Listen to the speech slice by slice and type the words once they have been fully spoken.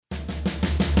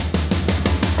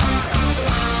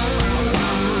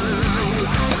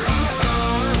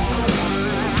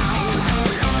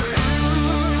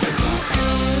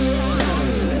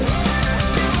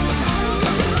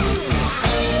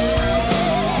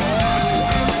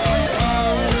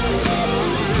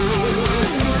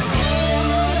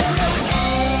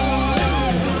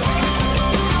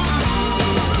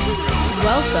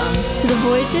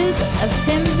Voyages of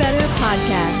Tim Vetter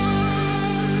podcast.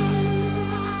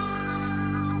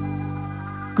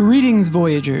 Greetings,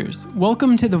 Voyagers.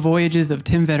 Welcome to the Voyages of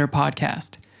Tim Vetter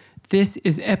podcast. This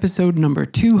is episode number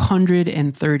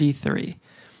 233,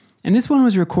 and this one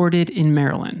was recorded in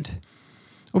Maryland.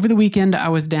 Over the weekend, I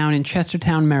was down in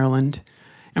Chestertown, Maryland,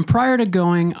 and prior to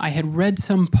going, I had read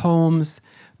some poems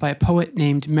by a poet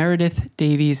named Meredith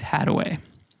Davies Hadaway.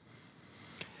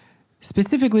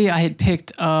 Specifically, I had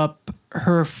picked up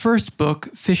her first book,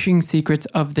 Fishing Secrets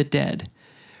of the Dead,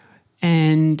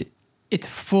 and it's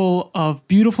full of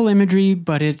beautiful imagery,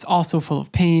 but it's also full of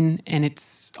pain, and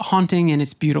it's haunting, and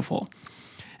it's beautiful.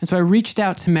 And so I reached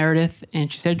out to Meredith,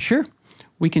 and she said, sure,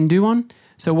 we can do one.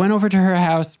 So I went over to her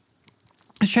house.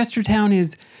 Chestertown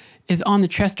is on the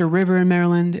Chester River in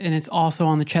Maryland, and it's also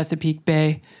on the Chesapeake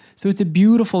Bay. So it's a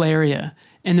beautiful area,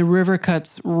 and the river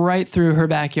cuts right through her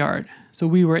backyard. So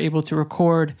we were able to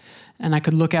record, and I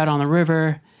could look out on the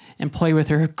river and play with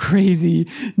her crazy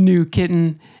new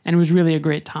kitten, and it was really a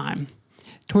great time.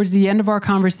 Towards the end of our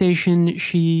conversation,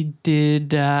 she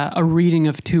did a reading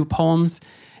of 2 poems,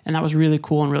 and that was really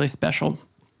cool and really special.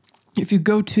 If you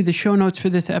go to the show notes for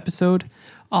this episode,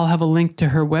 I'll have a link to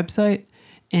her website,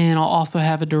 and I'll also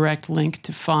have a direct link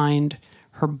to find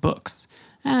her books.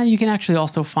 You can actually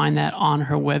also find that on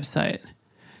her website.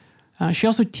 She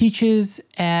also teaches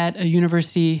at a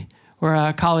university or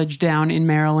a college down in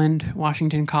Maryland,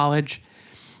 Washington College.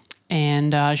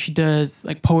 And she does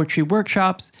like poetry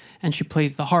workshops, and she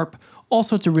plays the harp, all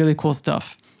sorts of really cool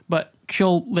stuff. But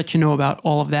she'll let you know about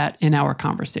all of that in our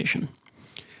conversation.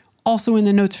 Also in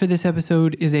the notes for this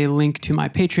episode is a link to my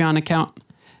Patreon account.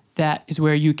 That is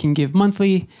where you can give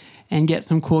monthly and get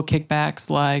some cool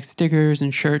kickbacks like stickers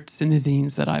and shirts and the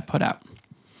zines that I put out.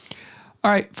 All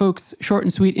right, folks, short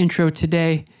and sweet intro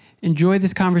today. Enjoy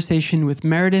this conversation with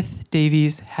Meredith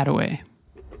Davies Hadaway.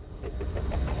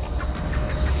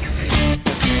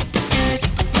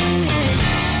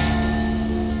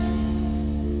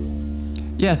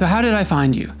 Yeah, so how did I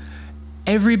find you?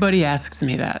 Everybody asks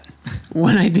me that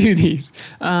when I do these.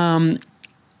 And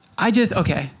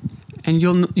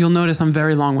you'll notice I'm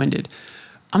very long-winded.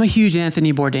 I'm a huge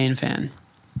Anthony Bourdain fan.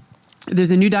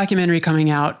 There's a new documentary coming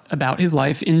out about his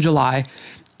life in July,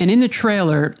 and in the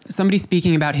trailer, somebody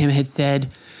speaking about him had said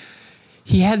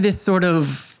he had this sort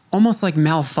of almost like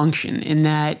malfunction in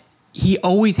that he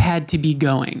always had to be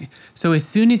going. So as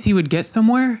soon as he would get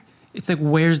somewhere, it's like,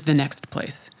 where's the next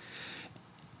place?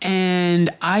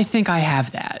 And I think I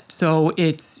have that. So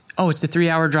it's a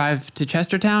 3-hour drive to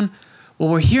Chestertown. Well,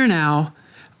 we're here now.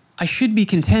 I should be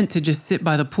content to just sit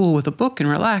by the pool with a book and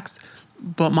relax.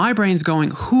 But my brain's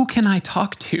going, who can I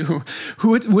talk to?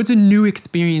 What's a new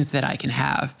experience that I can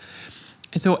have?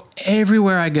 And so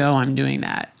everywhere I go, I'm doing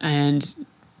that. And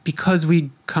because we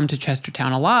come to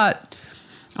Chestertown a lot,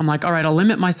 I'm like, all right, I'll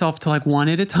limit myself to like 1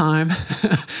 at a time.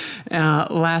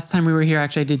 Last time we were here,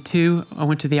 actually, I did 2. I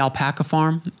went to the alpaca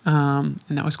farm, and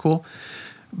that was cool.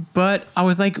 But I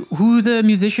was like, who's a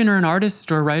musician or an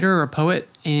artist or a writer or a poet?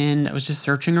 And I was just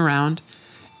searching around,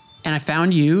 and I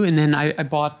found you. And then I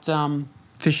bought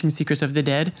Fishing Secrets of the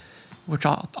Dead, which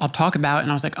I'll talk about.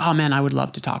 And I was like, oh, man, I would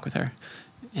love to talk with her.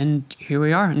 And here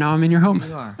we are. Now I'm in your home. Here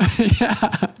you are.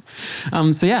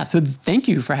 Yeah. So thank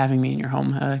you for having me in your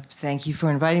home. Thank you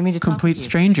for inviting me to talk Complete to you.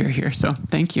 stranger here, so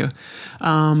thank you.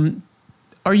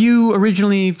 Are you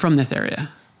originally from this area?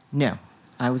 No.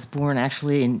 I was born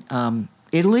actually in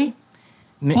Italy,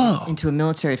 into a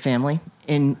military family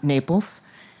in Naples,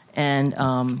 and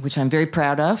which I'm very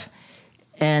proud of,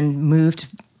 and moved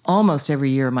almost every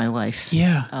year of my life.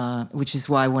 Yeah. Which is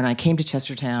why when I came to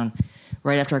Chestertown,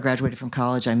 right after I graduated from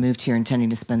college, I moved here intending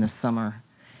to spend the summer.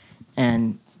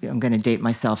 And I'm going to date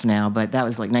myself now, but that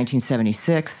was like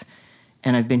 1976,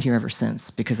 and I've been here ever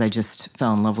since because I just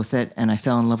fell in love with it, and I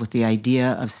fell in love with the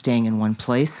idea of staying in one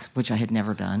place, which I had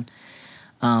never done,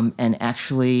 and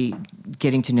actually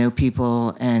getting to know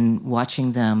people and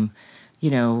watching them,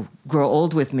 grow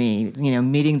old with me,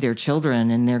 meeting their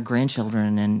children and their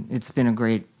grandchildren, and it's been a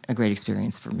great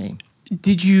experience for me.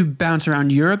 Did you bounce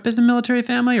around Europe as a military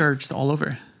family, or just all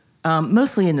over?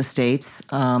 Mostly in the States.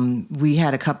 We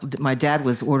had a couple. My dad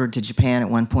was ordered to Japan at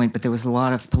one point, but there was a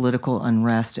lot of political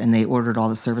unrest, and they ordered all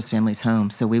the service families home.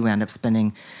 So we wound up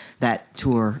spending that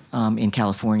tour in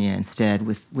California instead,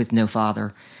 with no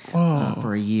father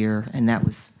for a year, and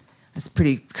that's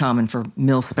pretty common for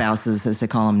mil spouses, as they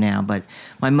call them now. But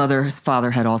my mother's father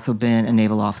had also been a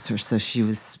naval officer, so she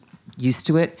was used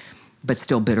to it, but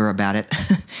still bitter about it.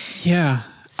 Yeah.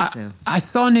 So. I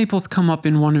saw Naples come up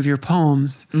in one of your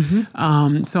poems.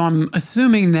 Mm-hmm. So I'm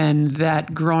assuming then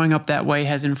that growing up that way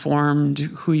has informed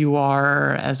who you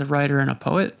are as a writer and a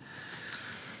poet?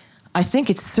 I think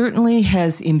it certainly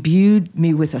has imbued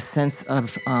me with a sense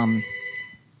of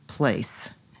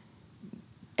place,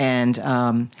 and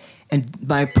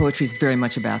my poetry is very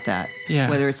much about that. Yeah.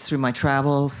 Whether it's through my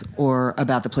travels or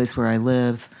about the place where I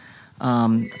live,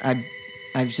 I'm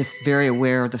just very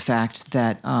aware of the fact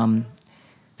that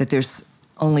that there's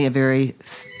only a very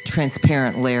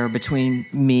transparent layer between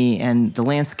me and the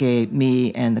landscape,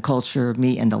 me and the culture,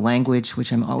 me and the language,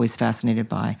 which I'm always fascinated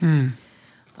by.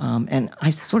 And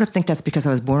I sort of think that's because I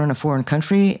was born in a foreign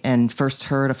country and first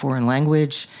heard a foreign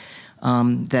language,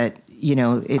 that,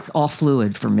 it's all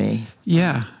fluid for me.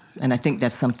 Yeah. And I think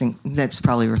that's something that's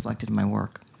probably reflected in my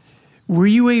work. Were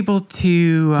you able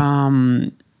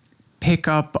to pick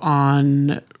up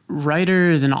on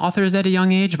writers and authors at a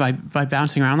young age by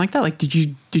bouncing around like that? Like,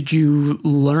 did you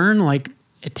learn like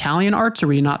Italian arts, or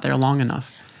were you not there long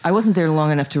enough? I wasn't there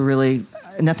long enough to really,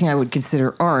 nothing I would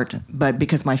consider art, but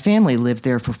because my family lived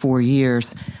there for 4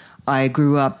 years, I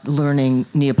grew up learning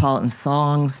Neapolitan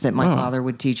songs that my father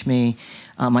would teach me.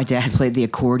 My dad played the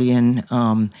accordion,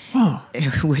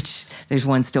 which there's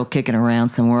one still kicking around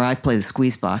somewhere. I play the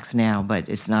squeeze box now, but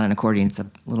it's not an accordion, it's a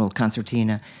little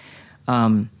concertina.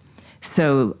 Of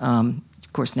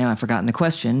course, now I've forgotten the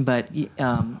question, but... it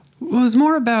was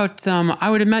more about, I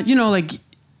would imagine, like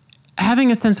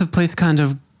having a sense of place kind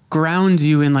of grounds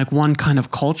you in like one kind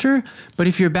of culture. But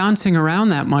if you're bouncing around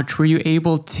that much, were you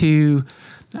able to,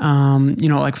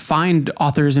 like find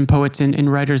authors and poets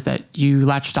and writers that you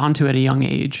latched onto at a young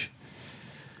age?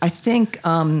 I think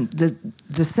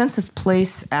the sense of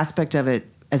place aspect of it,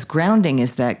 as grounding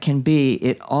as that can be,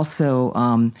 it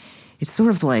also... it's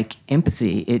sort of like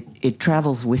empathy. It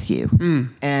travels with you.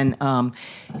 And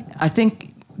I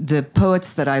think the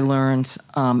poets that I learned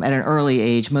at an early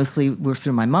age mostly were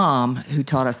through my mom, who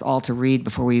taught us all to read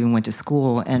before we even went to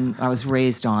school. And I was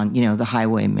raised on, The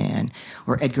Highwayman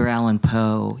or Edgar Allan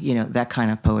Poe, that kind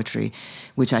of poetry,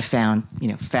 which I found,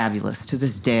 fabulous. To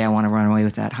this day, I want to run away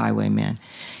with that Highwayman.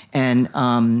 And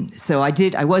so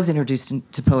I was introduced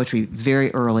to poetry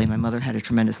very early. My mother had a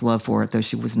tremendous love for it, though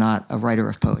she was not a writer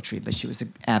of poetry, but she was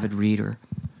an avid reader.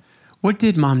 What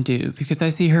did Mom do? Because I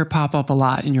see her pop up a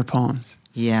lot in your poems.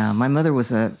 Yeah, my mother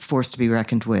was a force to be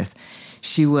reckoned with.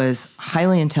 She was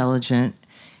highly intelligent.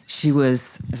 She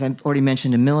was, as I already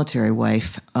mentioned, a military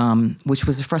wife, which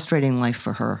was a frustrating life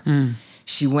for her.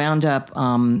 She wound up,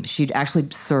 she'd actually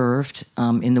served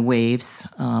in the waves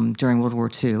during World War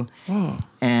II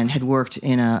and had worked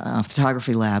in a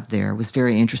photography lab there, was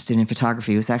very interested in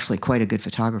photography, was actually quite a good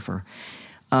photographer.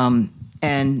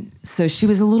 And so she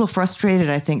was a little frustrated,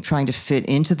 I think, trying to fit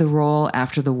into the role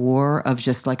after the war of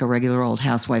just like a regular old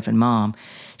housewife and mom.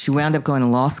 She wound up going to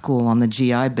law school on the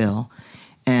GI Bill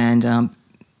and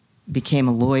became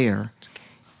a lawyer.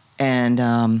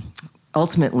 And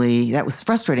ultimately, that was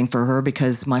frustrating for her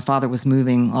because my father was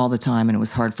moving all the time and it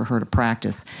was hard for her to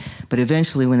practice. But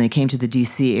eventually, when they came to the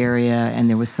D.C. area and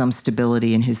there was some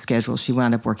stability in his schedule, she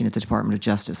wound up working at the Department of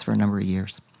Justice for a number of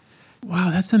years. Wow,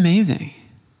 that's amazing.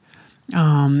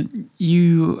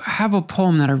 You have a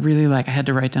poem that I really like. I had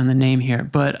to write down the name here,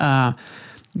 but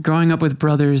growing up with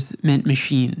brothers meant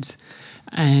machines.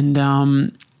 And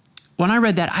when I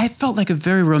read that, I felt like a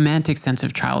very romantic sense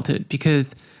of childhood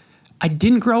because I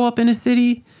didn't grow up in a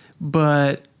city,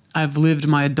 but I've lived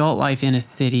my adult life in a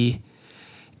city.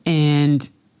 And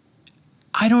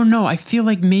I don't know, I feel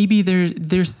like maybe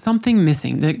there's something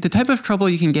missing. The type of trouble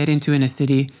you can get into in a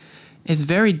city is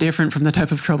very different from the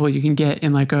type of trouble you can get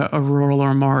in like a rural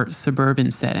or more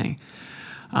suburban setting.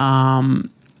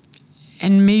 And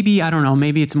maybe, I don't know,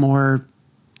 maybe it's more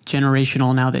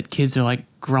generational now that kids are like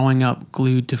growing up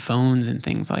glued to phones and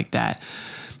things like that.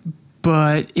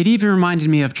 But it even reminded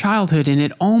me of childhood, and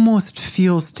it almost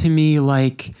feels to me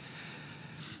like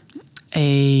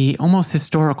almost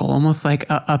historical, almost like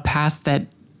a past that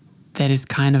is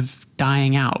kind of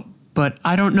dying out. But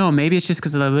I don't know, maybe it's just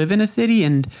because I live in a city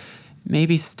and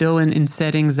maybe still in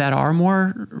settings that are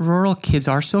more rural, kids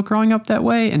are still growing up that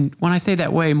way. And when I say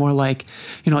that way, more like,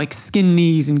 like skin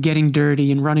knees and getting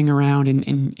dirty and running around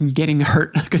and getting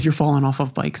hurt because you're falling off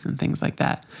of bikes and things like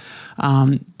that.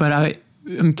 But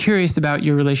I'm curious about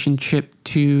your relationship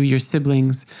to your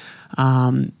siblings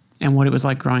and what it was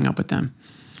like growing up with them.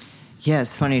 Yeah,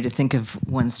 it's funny to think of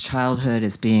one's childhood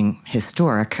as being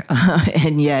historic.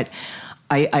 And yet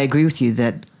I agree with you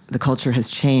that the culture has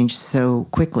changed so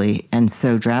quickly and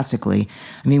so drastically.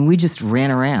 I mean, we just ran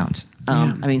around.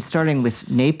 I mean, starting with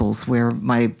Naples, where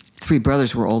my 3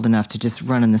 brothers were old enough to just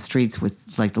run in the streets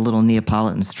with like the little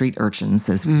Neapolitan street urchins,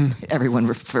 as everyone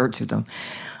referred to them.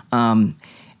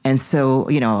 And so,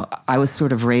 I was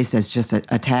sort of raised as just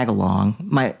a tag along.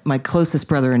 My closest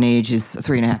brother in age is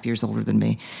 3.5 years older than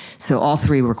me. So all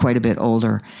three were quite a bit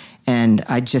older. And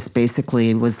I just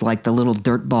basically was like the little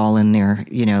dirt ball in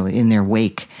their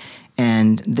wake.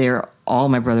 And all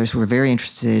my brothers were very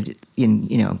interested in,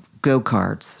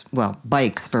 go-karts. Well,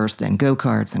 bikes first, then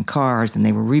go-karts and cars. And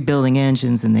they were rebuilding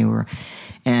engines and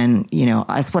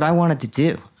that's what I wanted to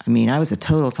do. I mean, I was a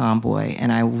total tomboy,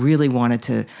 and I really wanted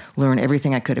to learn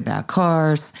everything I could about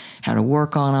cars, how to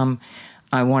work on them.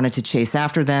 I wanted to chase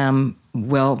after them,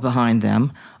 well behind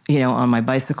them, on my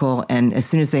bicycle. And as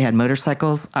soon as they had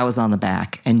motorcycles, I was on the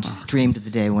back and just dreamed of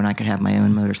the day when I could have my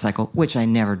own motorcycle, which I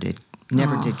never did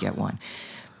get one.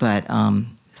 But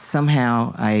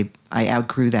somehow I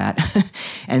outgrew that.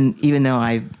 And even though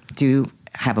I do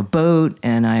have a boat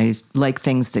and I like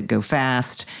things that go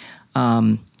fast,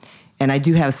 and I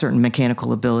do have a certain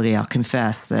mechanical ability, I'll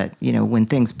confess that, when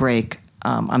things break,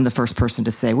 I'm the first person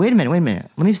to say, wait a minute,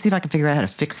 let me see if I can figure out how to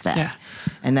fix that. Yeah.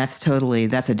 And that's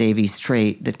a Davies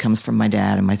trait that comes from my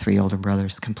dad and my three older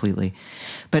brothers completely.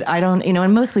 But I don't,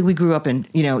 and mostly we grew up in,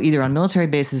 either on military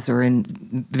bases or in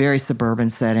very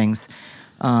suburban settings.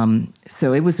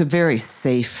 So it was a very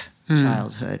safe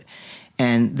childhood.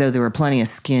 And though there were plenty of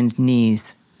skinned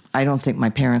knees, I don't think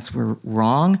my parents were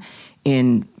wrong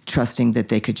in trusting that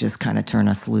they could just kind of turn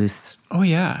us loose. Oh,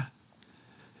 yeah.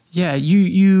 Yeah,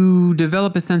 you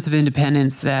develop a sense of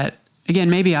independence that, again,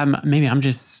 maybe I'm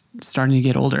just starting to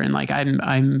get older, and like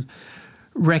I'm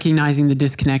recognizing the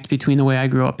disconnect between the way I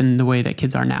grew up and the way that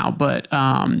kids are now. But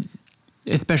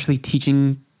especially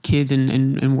teaching kids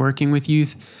and working with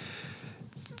youth,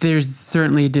 there's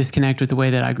certainly a disconnect with the way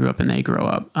that I grew up and they grow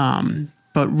up.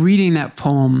 But reading that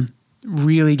poem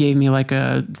really gave me like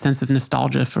a sense of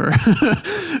nostalgia for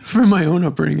for my own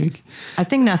upbringing. I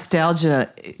think nostalgia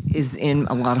is in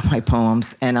a lot of my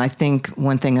poems, and I think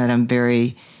one thing that I'm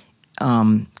very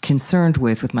concerned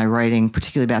with my writing,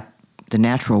 particularly about the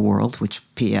natural world, which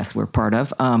P.S. we're part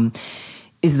of,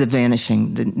 is the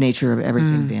vanishing, the nature of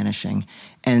everything vanishing.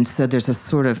 And so there's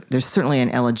certainly an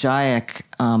elegiac,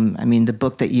 the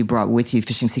book that you brought with you,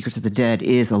 Fishing Secrets of the Dead,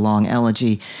 is a long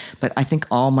elegy, but I think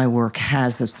all my work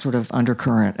has a sort of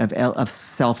undercurrent of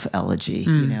self-elegy,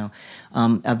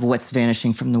 of what's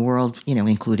vanishing from the world,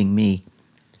 including me.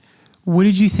 What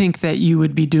did you think that you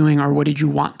would be doing, or what did you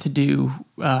want to do,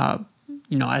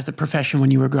 as a profession when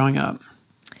you were growing up?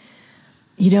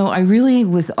 I really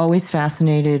was always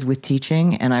fascinated with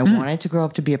teaching, and I wanted to grow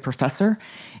up to be a professor.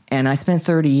 And I spent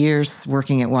 30 years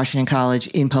working at Washington College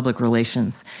in public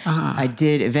relations. I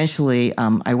did eventually,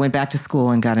 I went back to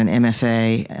school and got an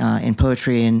MFA in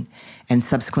poetry and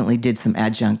subsequently did some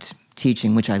adjunct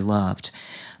teaching, which I loved.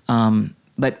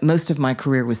 But most of my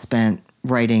career was spent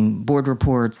writing board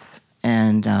reports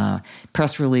and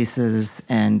press releases,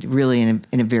 and really in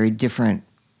a very different,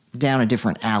 down a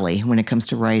different alley when it comes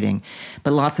to writing,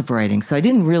 but lots of writing. So I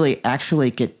didn't really actually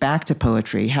get back to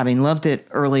poetry, having loved it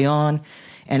early on.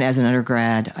 And as an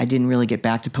undergrad, I didn't really get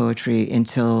back to poetry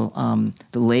until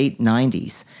the late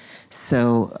 90s.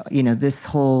 So, this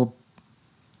whole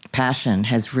passion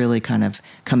has really kind of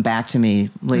come back to me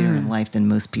later in life than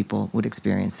most people would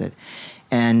experience it.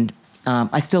 And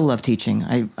I still love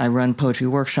teaching. I run poetry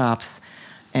workshops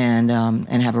and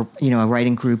have a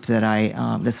writing group that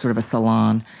that's sort of a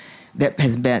salon that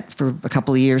has met for a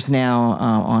couple of years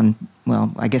now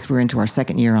I guess we're into our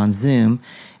second year on Zoom,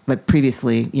 but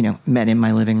previously, met in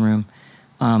my living room.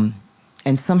 And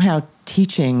somehow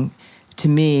teaching, to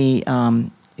me,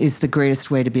 is the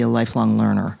greatest way to be a lifelong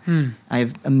learner.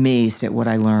 I'm amazed at what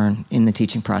I learn in the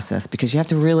teaching process, because you have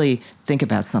to really think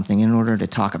about something in order to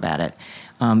talk about it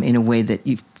in a way that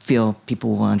you feel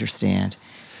people will understand.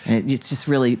 And it's just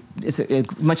really, it's a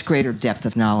much greater depth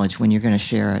of knowledge when you're going to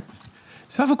share it.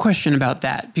 So I have a question about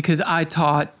that, because I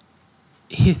taught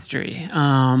history.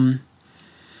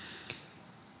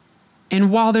 And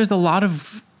while there's a lot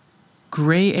of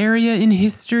gray area in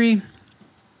history,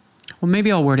 well,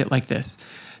 maybe I'll word it like this.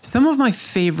 Some of my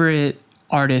favorite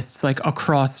artists, like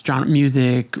across genre,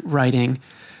 music, writing,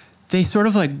 they sort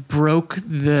of like broke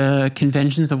the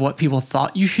conventions of what people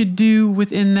thought you should do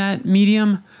within that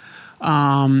medium.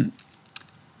 I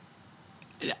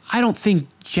don't think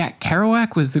Jack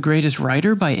Kerouac was the greatest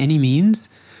writer by any means,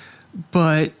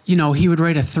 but, he would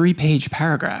write a 3-page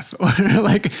paragraph or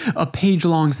like a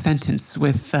page-long sentence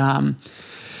with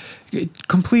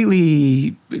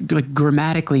completely like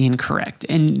grammatically incorrect.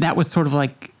 And that was sort of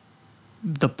like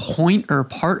the point or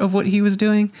part of what he was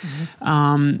doing.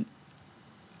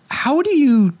 How do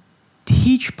you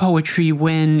teach poetry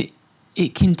when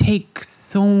it can take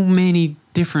so many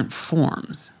different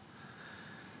forms?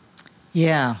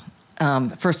 Yeah.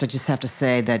 First, I just have to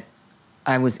say that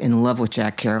I was in love with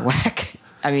Jack Kerouac.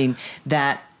 I mean,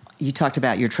 that you talked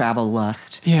about your travel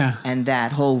lust, and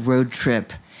that whole road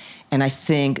trip, and I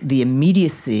think the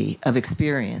immediacy of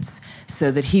experience,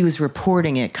 so that he was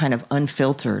reporting it kind of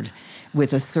unfiltered,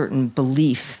 with a certain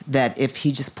belief that if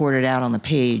he just poured it out on the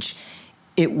page,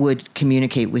 it would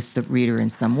communicate with the reader in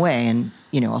some way, and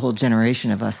a whole generation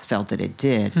of us felt that it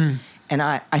did, and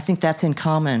I think that's in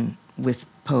common with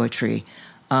poetry.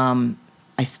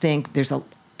 I think there's a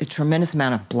tremendous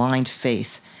amount of blind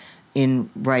faith in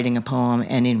writing a poem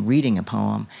and in reading a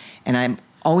poem. And I'm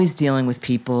always dealing with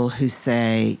people who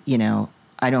say,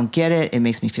 I don't get it. It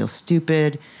makes me feel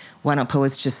stupid. Why don't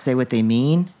poets just say what they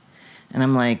mean? And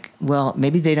I'm like, well,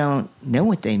 maybe they don't know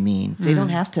what they mean. They don't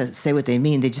have to say what they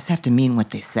mean. They just have to mean what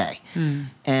they say.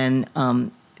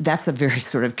 And that's a very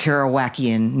sort of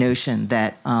Kerouacian notion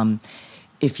that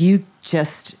if you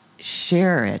just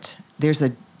share it, there's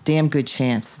a damn good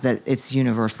chance that it's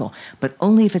universal, but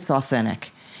only if it's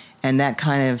authentic. And that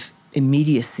kind of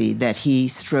immediacy that he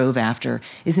strove after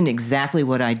isn't exactly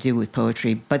what I do with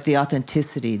poetry, but the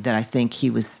authenticity that I think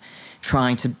he was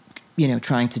trying to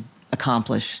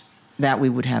accomplish, that we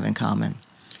would have in common.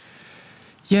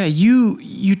 Yeah,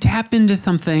 you tap into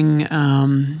something,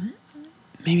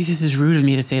 maybe this is rude of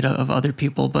me to say it of other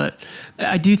people, but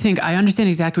I do think I understand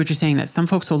exactly what you're saying, that some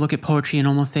folks will look at poetry and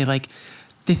almost say, like,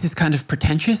 this is kind of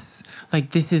pretentious,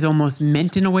 like this is almost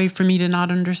meant in a way for me to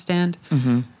not understand.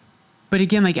 But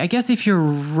again, like, I guess if you're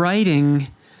writing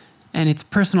and it's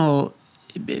personal,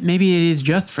 maybe it is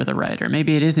just for the writer.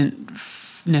 Maybe it isn't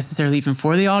necessarily even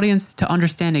for the audience to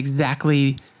understand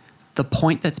exactly the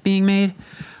point that's being made.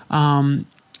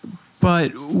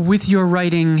 But with your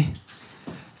writing,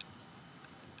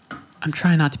 I'm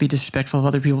trying not to be disrespectful of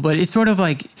other people, but it's sort of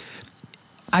like,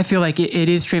 I feel like it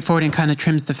is straightforward and kind of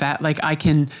trims the fat. Like, I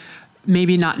can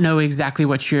maybe not know exactly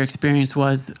what your experience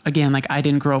was. Again, like, I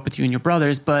didn't grow up with you and your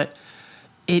brothers, but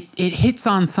it hits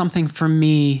on something for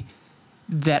me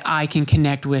that I can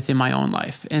connect with in my own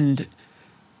life. And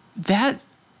that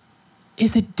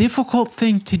is a difficult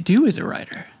thing to do as a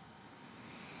writer.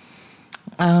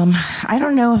 I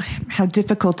don't know how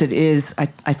difficult it is. I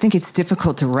think it's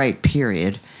difficult to write,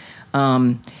 period.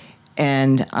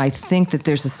 And I think that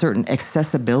there's a certain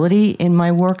accessibility in my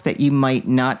work that you might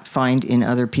not find in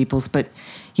other people's. But,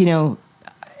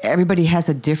 everybody has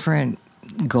a different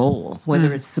goal,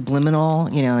 whether it's subliminal,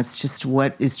 it's just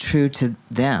what is true to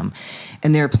them.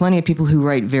 And there are plenty of people who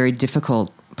write very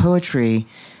difficult poetry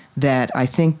that I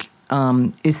think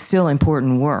is still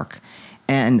important work.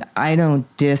 And I don't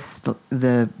diss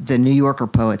the New Yorker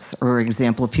poets, or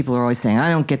example, people are always saying, I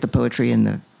don't get the poetry in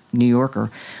the New Yorker.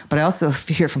 But I also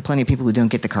hear from plenty of people who don't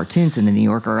get the cartoons in the New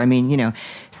Yorker. I mean,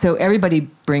 so everybody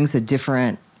brings a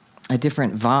different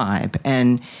vibe.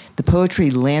 And the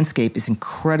poetry landscape is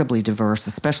incredibly diverse,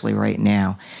 especially right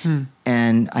now.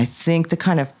 And I think the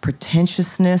kind of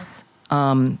pretentiousness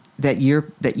that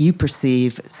you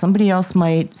perceive, somebody else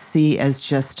might see as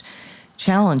just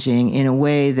challenging in a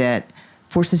way that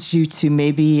forces you to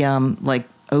maybe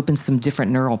open some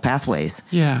different neural pathways.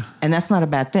 Yeah. And that's not a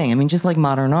bad thing. I mean, just like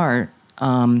modern art,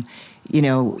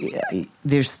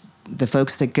 there's the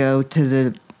folks that go to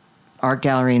the art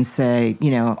gallery and say,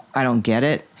 I don't get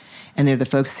it. And they're the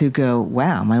folks who go,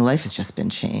 wow, my life has just been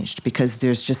changed, because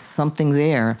there's just something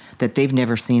there that they've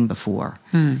never seen before.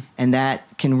 And that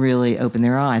can really open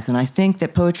their eyes. And I think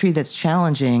that poetry that's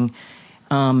challenging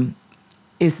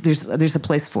there's a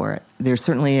place for it. There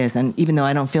certainly is. And even though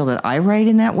I don't feel that I write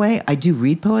in that way, I do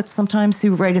read poets sometimes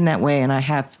who write in that way, and I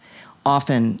have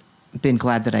often been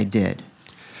glad that I did.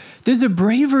 There's a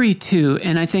bravery too,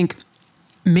 and I think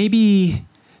maybe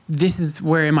this is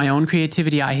where in my own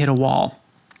creativity I hit a wall.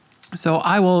 So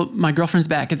my girlfriend's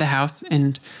back at the house,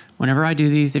 and whenever I do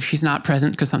these, if she's not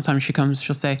present, because sometimes she comes,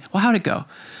 she'll say, well, how'd it go?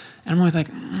 And I'm always like,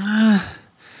 I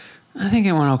think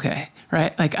it went okay,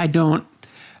 right? Like,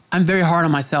 I'm very hard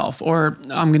on myself, or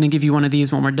I'm going to give you one of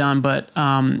these when we're done. But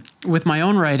with my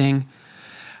own writing,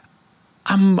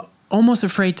 I'm almost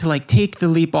afraid to take the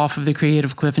leap off of the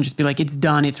creative cliff and just be like, it's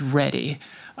done, it's ready.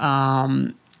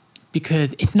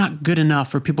 Because it's not good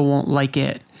enough, or people won't like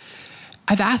it.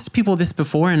 I've asked people this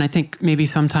before, and I think maybe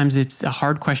sometimes it's a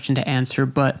hard question to answer,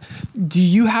 but do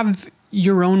you have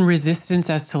your own resistance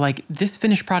as to this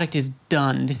finished product is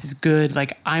done, this is good,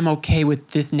 I'm okay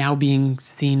with this now being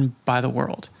seen by the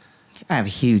world? I have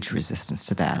huge resistance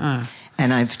to that.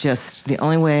 And the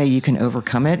only way you can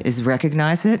overcome it is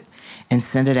recognize it and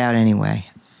send it out anyway.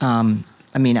 I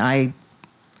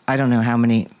don't know how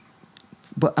many,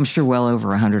 but I'm sure well over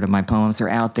 100 of my poems are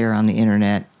out there on the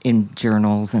internet, in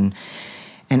journals. And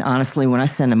honestly, when I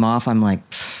send them off, I'm like,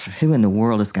 who in the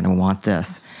world is going to want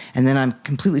this? And then I'm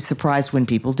completely surprised when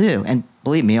people do. And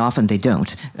believe me, often they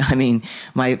don't. I mean,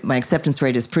 my acceptance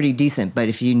rate is pretty decent, but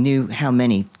if you knew how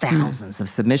many thousands of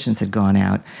submissions had gone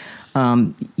out,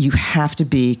 you have to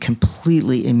be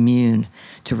completely immune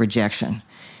to rejection.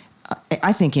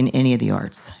 I think in any of the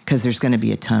arts, because there's going to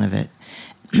be a ton of it.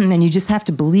 And you just have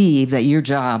to believe that your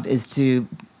job is to,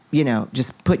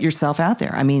 just put yourself out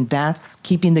there. I mean, that's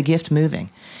keeping the gift moving.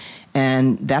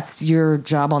 And that's your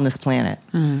job on this planet.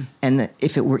 And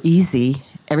if it were easy,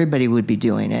 everybody would be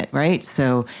doing it, right?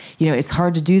 So, it's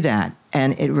hard to do that.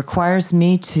 And it requires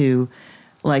me to,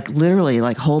 literally,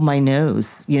 hold my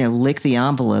nose, lick the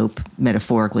envelope,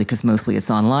 metaphorically, because mostly it's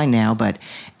online now,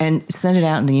 and send it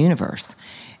out in the universe.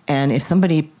 And if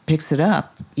somebody picks it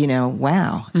up,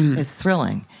 wow, it's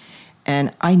thrilling.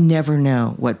 And I never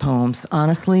know what poems,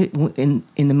 honestly, in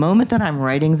the moment that I'm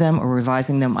writing them or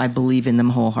revising them, I believe in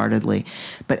them wholeheartedly.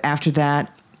 But after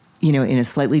that, in a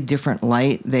slightly different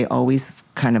light, they always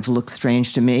kind of look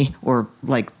strange to me, or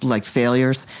like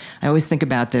failures. I always think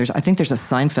about I think there's a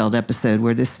Seinfeld episode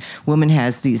where this woman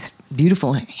has these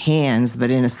beautiful hands,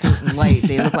 but in a certain light,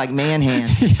 they look like man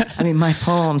hands. I mean, my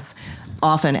poems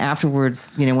often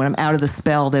afterwards, when I'm out of the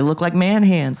spell, they look like man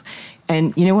hands.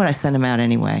 And you know what? I send them out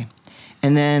anyway.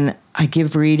 And then I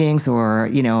give readings, or,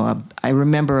 I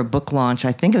remember a book launch,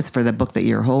 I think it was for the book that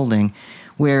you're holding,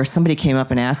 where somebody came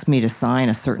up and asked me to sign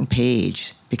a certain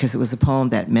page because it was a poem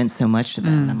that meant so much to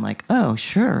them. And I'm like, oh,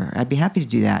 sure, I'd be happy to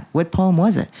do that. What poem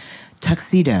was it?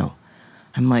 Tuxedo.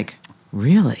 I'm like,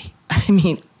 really? I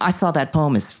mean, I saw that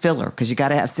poem as filler because you got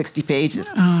to have 60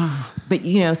 pages. But,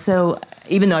 so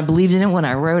even though I believed in it when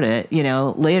I wrote it,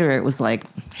 later it was like,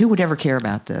 who would ever care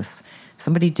about this?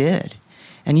 Somebody did.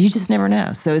 And you just never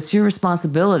know. So it's your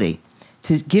responsibility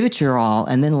to give it your all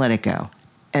and then let it go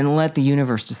and let the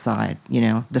universe decide,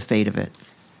 the fate of it.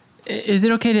 Is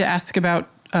it okay to ask about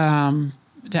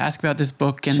this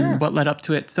book and what led up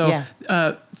to it? So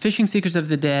Fishing Secrets of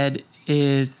the Dead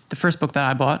is the first book that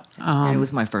I bought. And it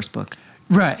was my first book.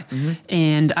 Right.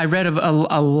 And I read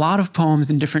a lot of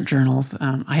poems in different journals.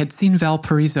 I had seen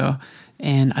Valparaiso,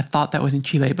 and I thought that was in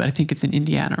Chile, but I think it's in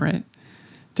Indiana, right?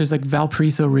 There's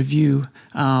Valparaiso Review.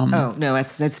 No,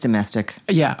 that's domestic.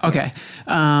 Yeah, okay.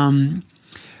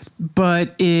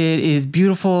 But it is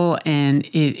beautiful and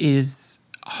it is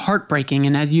heartbreaking.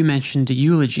 And as you mentioned, a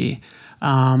eulogy.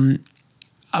 I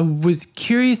was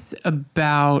curious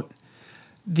about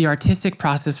the artistic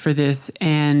process for this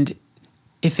and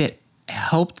if it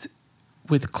helped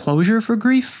with closure for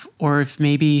grief, or if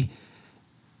maybe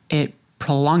it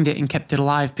prolonged it and kept it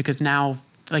alive because now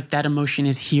that emotion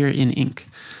is here in ink.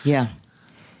 Yeah.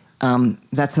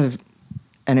 That's an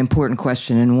important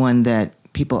question, and one that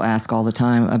people ask all the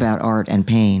time about art and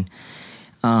pain.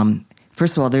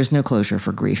 First of all, there's no closure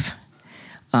for grief.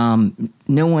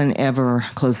 No one ever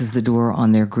closes the door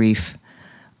on their grief.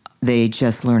 They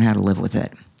just learn how to live with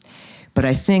it. But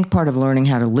I think part of learning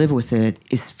how to live with it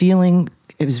is feeling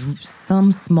it was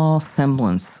some small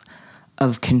semblance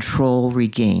of control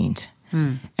regained.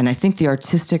 And I think the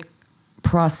artistic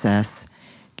process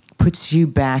puts you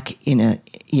back in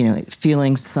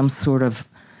feeling some sort of,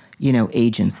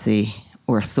 agency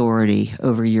or authority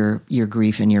over your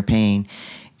grief and your pain.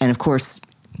 And of course,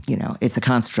 it's a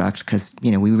construct because,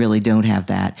 we really don't have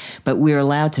that. But we're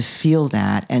allowed to feel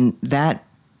that, and that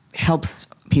helps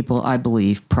people, I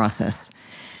believe, process.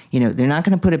 They're not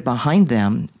going to put it behind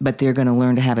them, but they're going to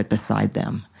learn to have it beside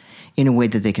them in a way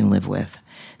that they can live with.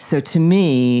 So to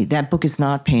me, that book is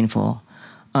not painful.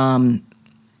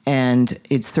 And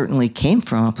it certainly came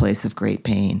from a place of great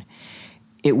pain.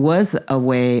 It was a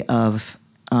way of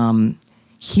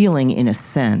healing in a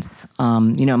sense.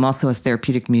 I'm also a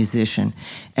therapeutic musician,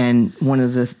 and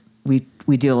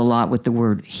we deal a lot with the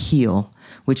word heal,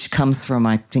 which comes from,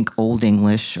 I think, Old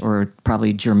English or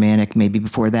probably Germanic, maybe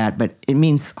before that, but it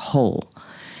means whole.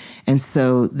 And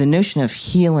so the notion of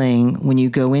healing, when you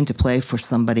go in to play for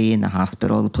somebody in the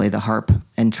hospital, to play the harp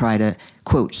and try to,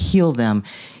 quote, heal them,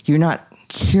 you're not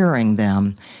curing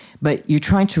them, but you're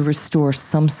trying to restore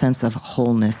some sense of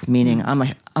wholeness, meaning I'm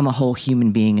a whole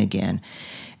human being again.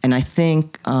 And I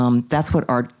think that's what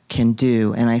art can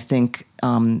do. And I think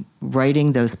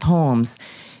writing those poems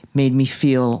made me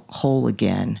feel whole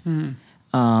again.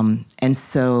 And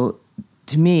so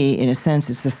to me, in a sense,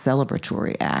 it's a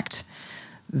celebratory act,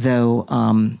 though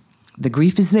the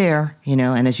grief is there,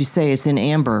 and as you say, it's in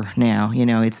amber now,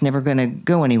 it's never going to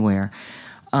go anywhere.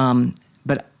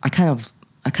 But I kind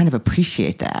of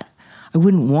appreciate that. I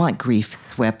wouldn't want grief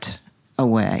swept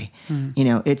away.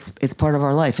 It's part of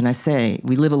our life. And I say,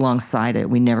 we live alongside it.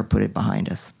 We never put it behind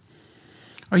us.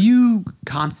 Are you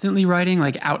constantly writing,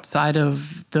 like outside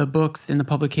of the books and the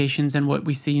publications and what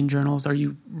we see in journals? Are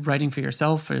you writing for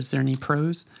yourself, or is there any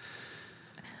prose?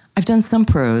 I've done some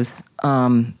prose.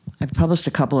 I've published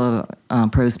a couple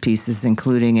of prose pieces,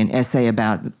 including an essay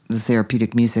about the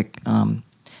therapeutic music,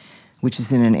 which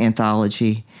is in an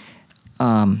anthology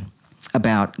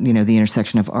about, the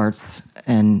intersection of arts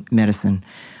and medicine.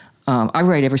 I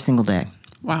write every single day.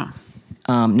 Wow.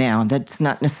 Now, that's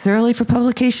not necessarily for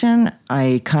publication.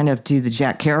 I kind of do the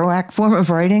Jack Kerouac form of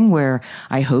writing where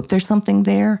I hope there's something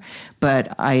there,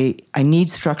 but I need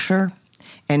structure.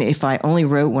 And if I only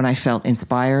wrote when I felt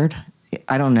inspired,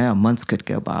 I don't know, months could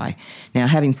go by. Now,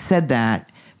 having said that,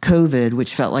 COVID,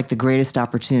 which felt like the greatest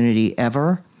opportunity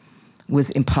ever, was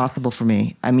impossible for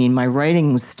me. I mean, my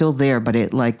writing was still there, but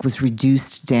it was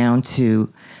reduced down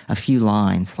to a few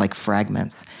lines, like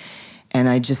fragments. And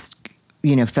I just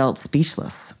felt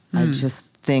speechless. I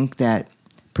just think that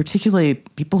particularly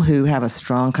people who have a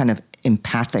strong kind of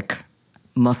empathic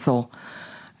muscle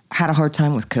had a hard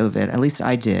time with COVID. At least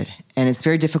I did. And it's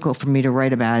very difficult for me to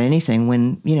write about anything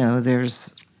when,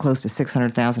 there's close to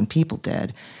 600,000 people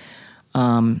dead.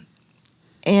 And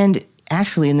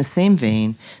actually, in the same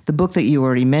vein, the book that you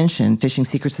already mentioned, Fishing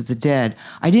Secrets of the Dead,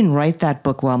 I didn't write that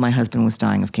book while my husband was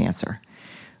dying of cancer.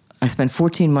 I spent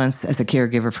 14 months as a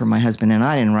caregiver for my husband, and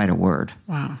I didn't write a word.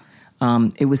 Wow.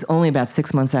 It was only about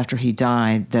 6 months after he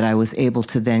died that I was able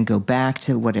to then go back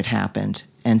to what had happened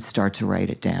and start to write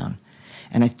it down.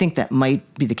 And I think that might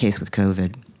be the case with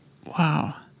COVID.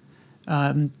 Wow.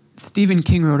 Stephen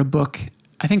King wrote a book,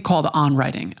 I think called On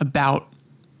Writing, about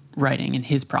writing and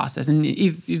his process. And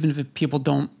even if people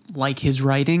don't like his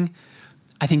writing,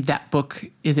 I think that book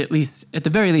is at the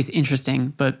very least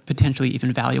interesting, but potentially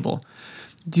even valuable.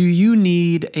 Do you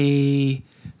need a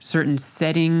certain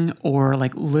setting or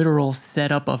literal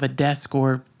setup of a desk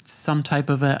or some type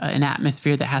of an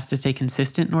atmosphere that has to stay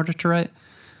consistent in order to write?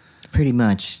 Pretty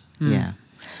much, yeah.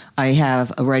 I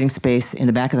have a writing space in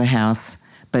the back of the house,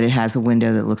 but it has a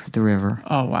window that looks at the river.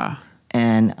 Oh, wow.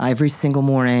 And every single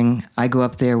morning, I go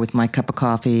up there with my cup of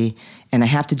coffee, and I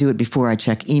have to do it before I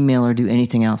check email or do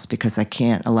anything else because I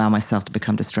can't allow myself to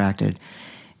become distracted.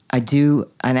 I do,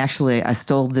 and actually, I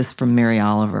stole this from Mary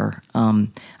Oliver.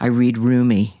 I read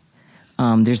Rumi.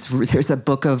 There's a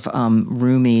book of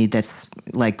Rumi that's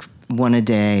like one a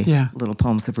day, little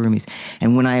poems of Rumi's.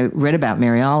 And when I read about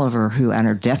Mary Oliver, who on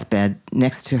her deathbed,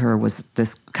 next to her was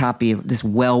this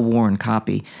well-worn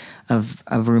copy of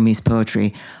Rumi's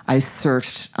poetry, I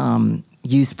searched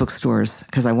used bookstores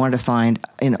because I wanted to find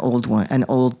an old,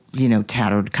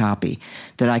 tattered copy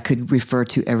that I could refer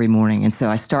to every morning. And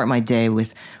so I start my day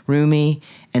with Rumi,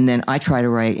 and then I try to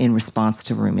write in response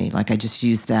to Rumi. I just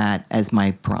use that as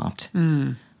my prompt.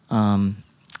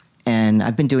 And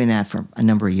I've been doing that for a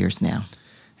number of years now.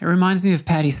 It reminds me of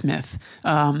Patti Smith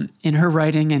in her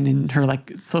writing and in her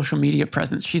social media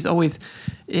presence. She's always,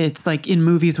 it's like in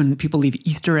movies when people leave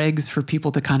Easter eggs for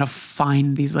people to kind of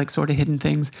find these sort of hidden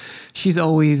things. She's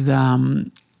always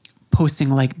posting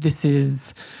this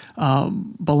is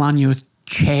Bolaño's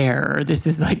chair, or this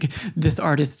is this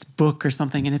artist's book or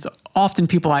something. And it's often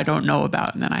people I don't know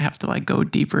about. And then I have to go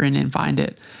deeper in and find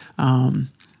it.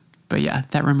 But yeah,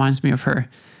 that reminds me of her.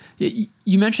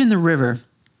 You mentioned the river.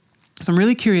 So I'm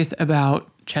really curious about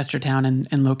Chestertown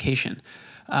and location.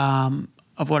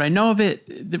 Of what I know of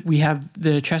it, we have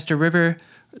the Chester River.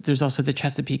 There's also the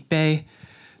Chesapeake Bay.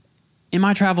 In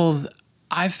my travels,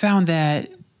 I've found that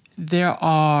there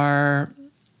are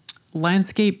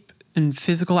landscape and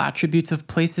physical attributes of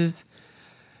places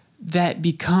that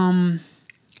become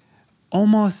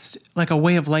almost like a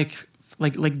way of life,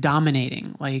 like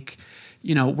dominating.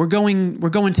 We're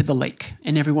going to the lake,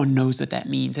 and everyone knows what that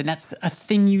means, and that's a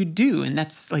thing you do, and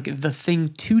that's the thing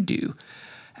to do.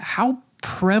 How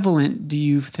prevalent do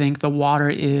you think the water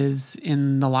is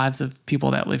in the lives of people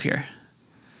that live here?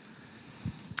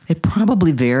 It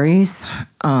probably varies.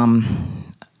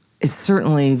 It's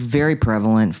certainly very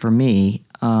prevalent for me,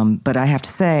 but I have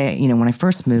to say, when I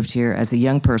first moved here as a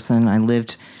young person, I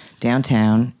lived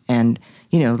downtown, and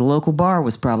the local bar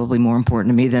was probably more important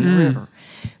to me than the river.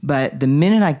 But the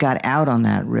minute I got out on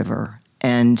that river,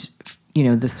 and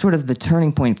the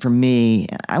turning point for me,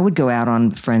 I would go out on,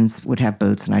 friends would have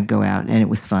boats, and I'd go out, and it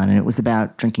was fun, and it was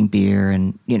about drinking beer,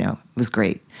 and it was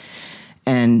great.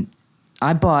 And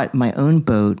I bought my own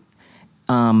boat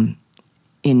in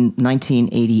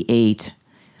 1988.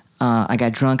 I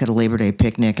got drunk at a Labor Day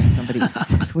picnic, and somebody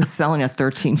was selling a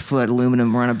 13-foot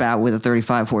aluminum runabout with a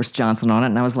 35-horse Johnson on it,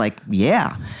 and I was like,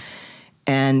 yeah.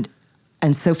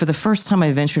 And so for the first time,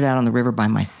 I ventured out on the river by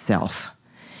myself.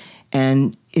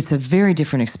 And it's a very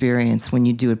different experience when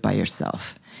you do it by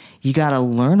yourself. you got to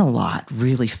learn a lot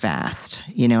really fast,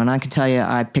 and I can tell you,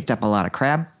 I picked up a lot of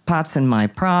crab pots in my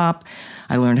prop.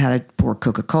 I learned how to pour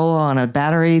Coca-Cola on a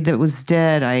battery that was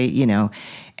dead.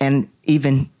 And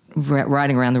even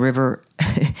riding around the river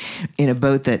in a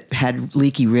boat that had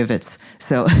leaky rivets.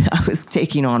 So I was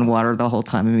taking on water the whole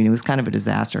time. I mean, it was kind of a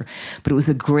disaster, but it was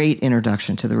a great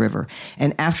introduction to the river.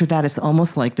 And after that, it's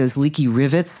almost like those leaky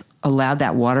rivets allowed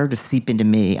that water to seep into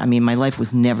me. I mean, my life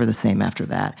was never the same after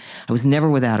that. I was never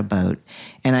without a boat.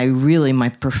 And my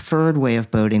preferred way of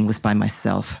boating was by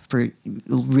myself for a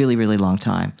really, really long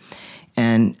time.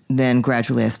 And then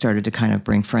gradually I started to kind of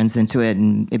bring friends into it,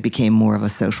 and it became more of a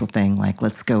social thing, like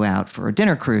let's go out for a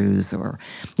dinner cruise or,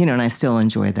 and I still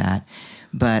enjoy that.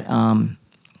 But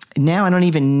now I don't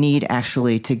even need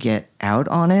actually to get out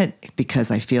on it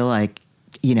because I feel like,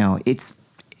 it's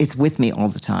with me all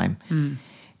the time. Mm.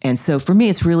 And so for me,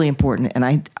 it's really important, and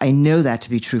I know that to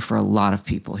be true for a lot of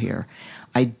people here.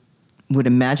 I would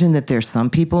imagine that there's some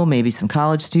people, maybe some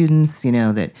college students,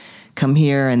 that come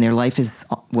here and their life is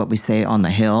what we say on the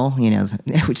hill,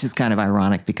 which is kind of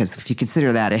ironic because if you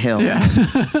consider that a hill, yeah.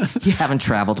 You haven't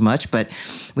traveled much, but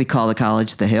we call the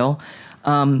college the hill.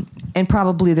 And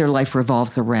probably their life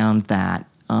revolves around that.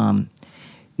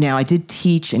 Now, I did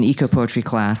teach an eco-poetry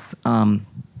class, I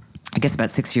guess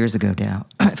about 6 years ago now,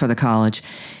 for the college.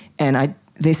 And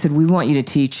they said, we want you to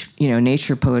teach,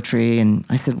 nature poetry. And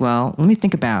I said, well, let me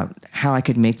think about how I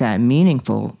could make that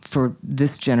meaningful for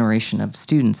this generation of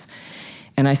students.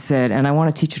 And I said, and I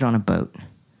want to teach it on a boat. And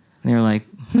they were like,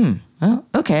 oh,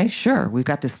 okay, sure. We've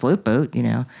got this float boat,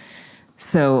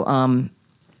 So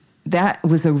that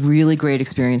was a really great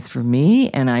experience for me.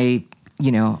 And I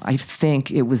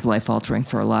think it was life-altering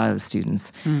for a lot of the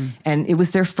students. Mm. And it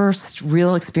was their first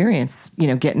real experience,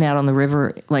 getting out on the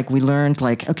river. Like, we learned,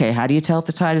 okay, how do you tell if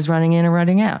the tide is running in or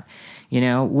running out?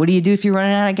 What do you do if you're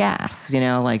running out of gas?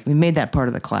 We made that part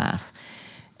of the class.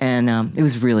 And it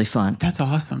was really fun. That's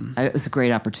awesome. It was a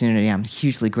great opportunity. I'm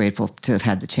hugely grateful to have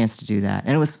had the chance to do that.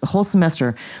 And it was the whole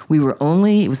semester. It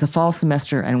was a fall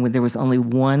semester, and there was only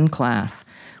one class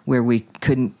where we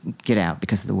couldn't get out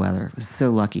because of the weather. It was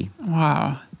so lucky.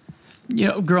 Wow.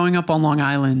 Growing up on Long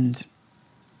Island,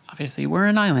 obviously we're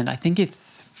an island. I think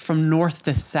it's from north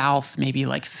to south, maybe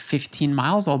like 15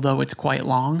 miles, although it's quite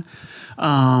long.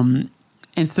 And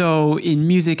so in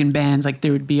music and bands,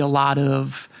 there would be a lot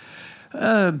of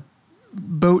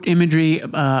boat imagery.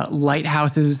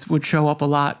 Lighthouses would show up a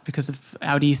lot because of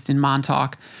out east in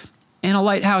Montauk. And a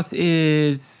lighthouse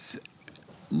is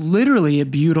literally a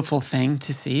beautiful thing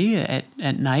to see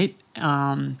at night.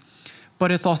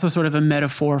 But it's also sort of a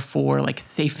metaphor for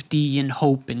safety and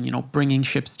hope and, bringing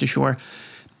ships to shore.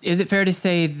 Is it fair to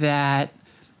say that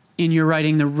in your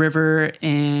writing, the river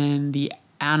and the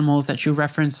animals that you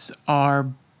reference are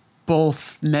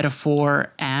both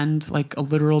metaphor and a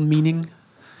literal meaning?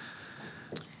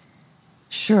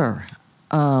 Sure.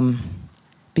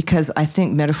 Because I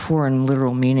think metaphor and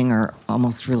literal meaning are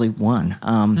almost really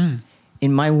one.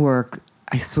 In my work,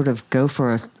 I sort of go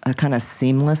for a kind of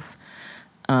seamless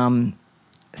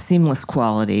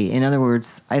quality. In other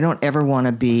words, I don't ever want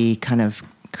to be kind of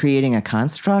creating a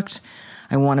construct.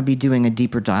 I want to be doing a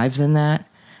deeper dive than that.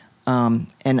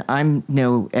 And I'm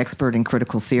no expert in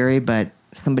critical theory, but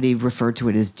somebody referred to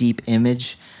it as deep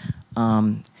image.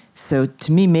 So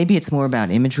to me, maybe it's more about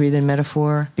imagery than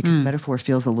metaphor, because metaphor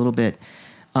feels a little bit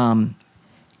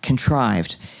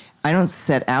contrived. I don't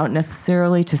set out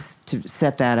necessarily to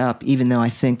set that up, even though I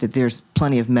think that there's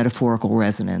plenty of metaphorical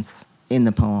resonance in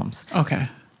the poems. Okay.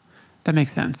 That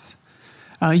makes sense.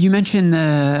 You mentioned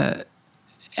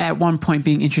at one point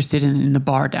being interested in the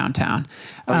bar downtown.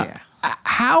 Oh, yeah.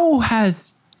 How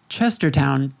has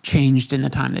Chestertown changed in the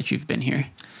time that you've been here?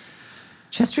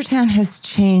 Chestertown has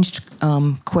changed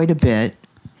quite a bit.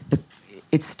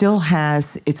 It still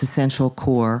has its essential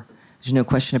core. There's no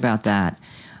question about that.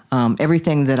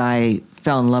 Everything that I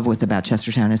fell in love with about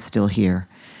Chestertown is still here.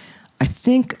 I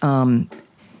think,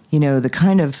 the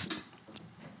kind of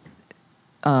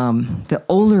the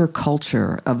older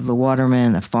culture of the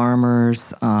watermen, the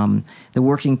farmers, the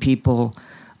working people,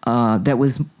 that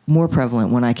was more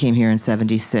prevalent when I came here in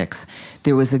 '76.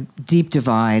 There was a deep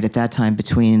divide at that time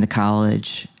between the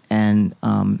college and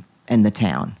the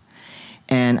town.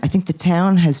 And I think the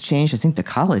town has changed. I think the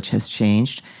college has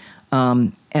changed.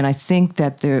 And I think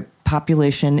that the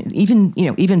population,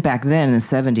 even back then in the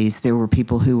 70s, there were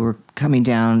people who were coming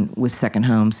down with second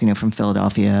homes, from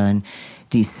Philadelphia and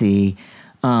DC.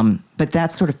 But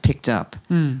that sort of picked up.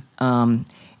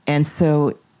 And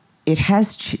so it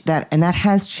has that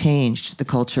has changed the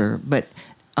culture, but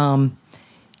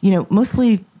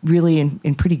mostly really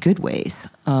in pretty good ways.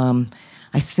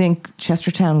 I think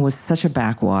Chestertown was such a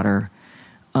backwater,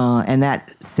 and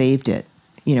that saved it,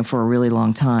 for a really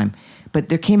long time. But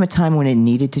there came a time when it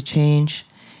needed to change,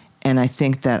 and I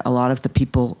think that a lot of the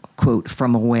people, quote,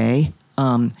 from away,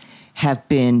 have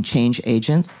been change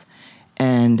agents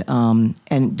and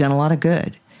done a lot of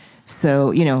good.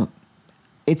 So,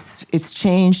 it's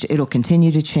changed. It'll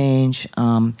continue to change.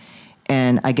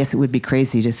 And I guess it would be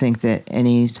crazy to think that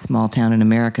any small town in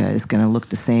America is going to look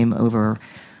the same over,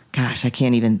 gosh, I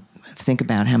can't even think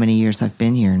about how many years I've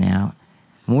been here now.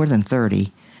 More than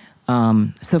 30.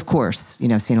 So, of course,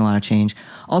 I've seen a lot of change.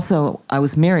 Also, I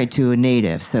was married to a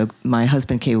native. So my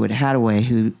husband, Hadaway,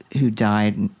 who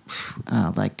died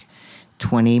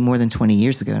more than 20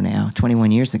 years ago now,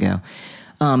 21 years ago.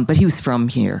 But he was from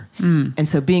here. And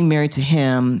so being married to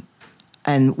him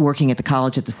and working at the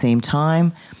college at the same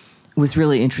time was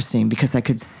really interesting because I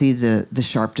could see the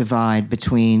sharp divide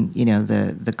between,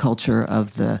 the culture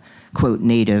of the, quote,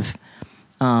 native.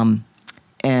 And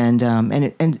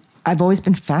I've always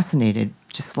been fascinated,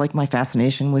 just like my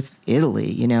fascination with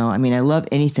Italy, I mean, I love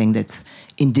anything that's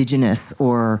indigenous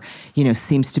or,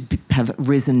 seems to have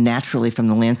risen naturally from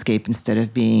the landscape instead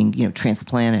of being,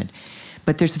 transplanted.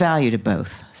 But there's value to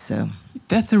both, so.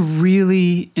 That's a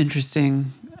really interesting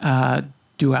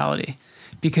duality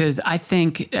because I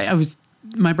think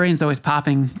my brain's always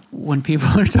popping when people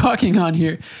are talking on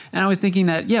here. And I was thinking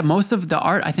that, most of the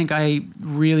art I think I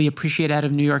really appreciate out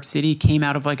of New York City came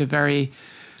out of like a very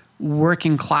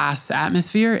working class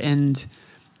atmosphere. And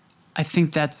I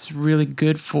think that's really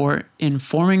good for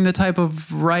informing the type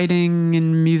of writing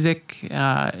and music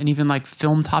and even like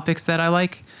film topics that I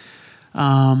like.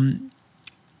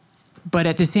 But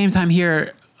at the same time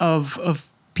here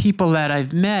of people that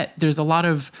I've met, there's a lot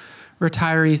of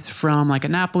retirees from like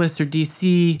Annapolis or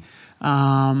DC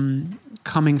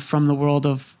coming from the world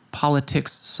of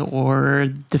politics or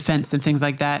defense and things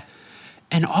like that.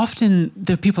 And often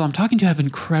the people I'm talking to have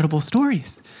incredible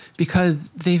stories because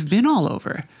they've been all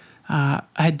over. I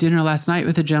had dinner last night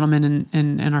with a gentleman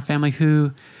in our family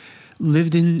who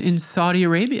lived in Saudi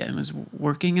Arabia and was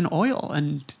working in oil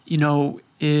and,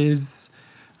 is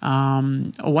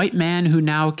a white man who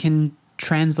now can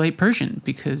translate Persian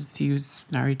because he was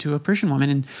married to a Persian woman.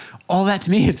 And all that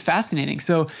to me is fascinating.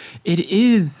 So it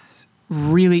is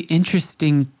really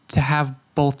interesting to have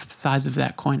both sides of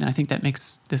that coin. And I think that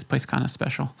makes this place kind of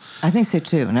special. I think so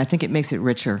too. And I think it makes it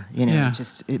richer,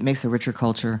 it makes a richer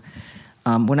culture.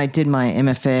 When I did my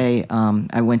MFA,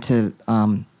 I went to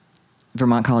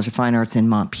Vermont College of Fine Arts in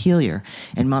Montpelier.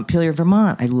 And Montpelier,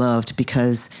 Vermont, I loved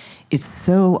because it's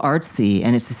so artsy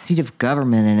and it's a seat of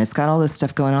government and it's got all this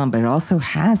stuff going on, but it also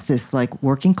has this like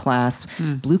working class,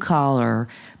 blue collar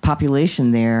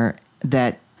population there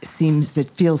that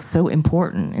feels so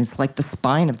important. It's like the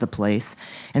spine of the place.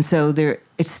 And so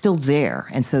it's still there.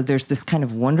 And so there's this kind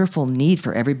of wonderful need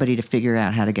for everybody to figure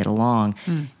out how to get along.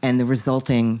 And the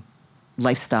resulting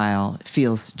lifestyle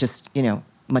feels just,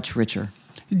 much richer.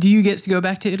 Do you get to go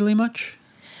back to Italy much?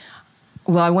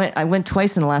 Well, I went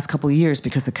twice in the last couple of years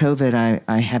because of COVID.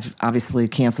 I have obviously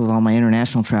canceled all my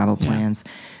international travel plans.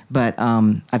 But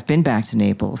I've been back to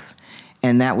Naples,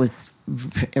 and that was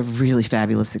a really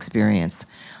fabulous experience.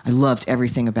 I loved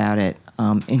everything about it,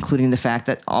 including the fact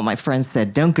that all my friends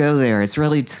said, don't go there. It's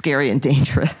really scary and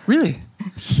dangerous. Really?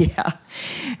 Yeah.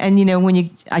 And,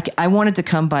 I wanted to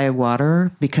come by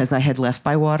water because I had left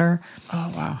by water.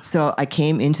 Oh, wow. So I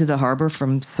came into the harbor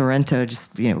from Sorrento,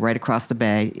 just, right across the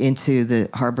bay, into the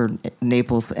harbor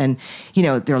Naples. And,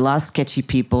 there are a lot of sketchy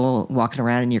people walking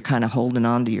around and you're kind of holding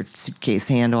on to your suitcase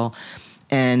handle.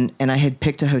 And I had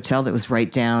picked a hotel that was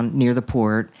right down near the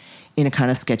port in a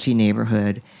kind of sketchy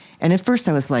neighborhood. And at first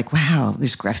I was like, wow,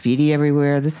 there's graffiti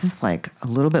everywhere. This is like a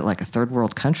little bit like a third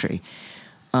world country.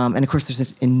 And of course,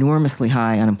 there's an enormously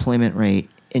high unemployment rate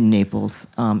in Naples.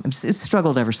 It's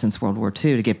struggled ever since World War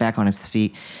II to get back on its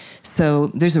feet. So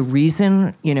there's a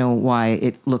reason, why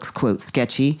it looks, quote,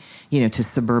 sketchy, to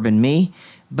suburban me.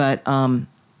 But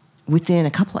within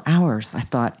a couple of hours, I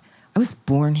thought, I was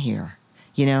born here,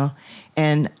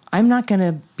 and I'm not going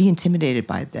to be intimidated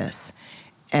by this.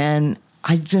 And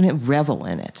I'm going to revel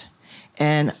in it.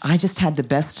 And I just had the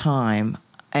best time.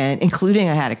 And including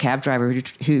I had a cab driver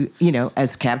who,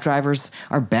 as cab drivers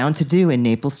are bound to do in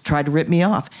Naples, tried to rip me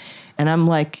off. And I'm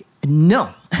like, no.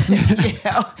 And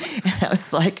I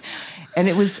was like, and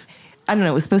it was, I don't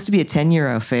know, it was supposed to be a 10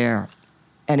 euro fare.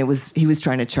 And he was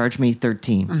trying to charge me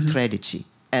 13, 13.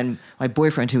 And my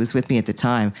boyfriend, who was with me at the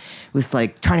time, was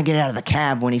like trying to get out of the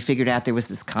cab when he figured out there was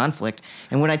this conflict.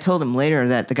 And when I told him later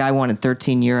that the guy wanted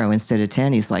 13 euro instead of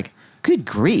 10, he's like, good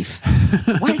grief.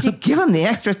 Why did you give him the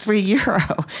extra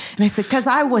 €3? And I said, because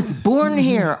I was born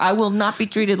here. I will not be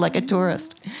treated like a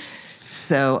tourist.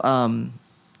 So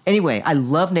anyway, I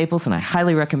love Naples and I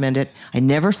highly recommend it. I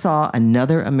never saw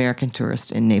another American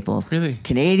tourist in Naples. Really?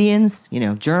 Canadians,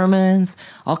 Germans,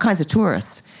 all kinds of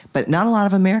tourists, but not a lot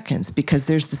of Americans because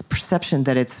there's this perception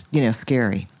that it's,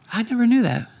 scary. I never knew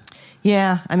that.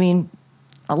 Yeah, I mean,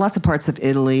 lots of parts of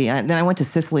Italy. Then I went to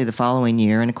Sicily the following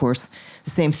year, and of course, the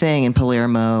same thing in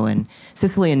Palermo. And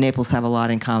Sicily and Naples have a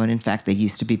lot in common. In fact, they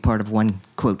used to be part of one,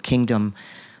 quote, kingdom.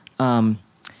 And,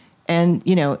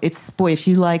 it's, boy, if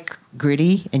you like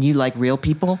gritty and you like real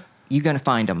people, you're going to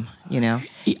find them,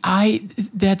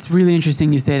 That's really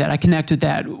interesting you say that. I connect with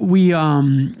that. We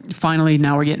finally,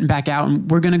 now we're getting back out,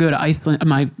 and we're going to go to Iceland.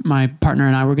 My partner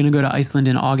and I, we're going to go to Iceland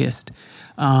in August.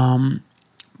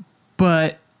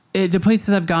 But the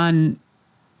places I've gone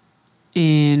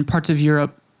in parts of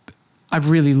Europe, I've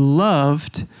really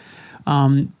loved,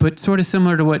 but sort of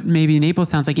similar to what maybe Naples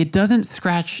sounds like. It doesn't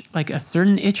scratch like a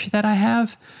certain itch that I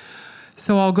have.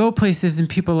 So I'll go places and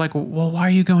people are like, well, why are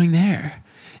you going there?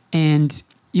 And,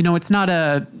 it's not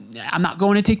I'm not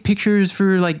going to take pictures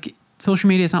for like social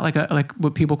media. It's not like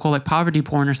what people call like poverty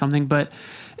porn or something. But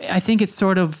I think it's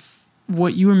sort of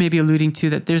what you were maybe alluding to,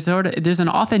 that there's an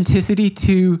authenticity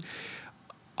to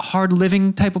hard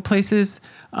living type of places,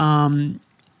 and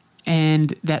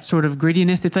that sort of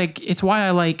grittiness. It's why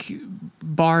I like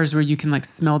bars where you can like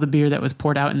smell the beer that was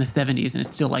poured out in the 70s and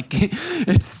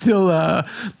it's still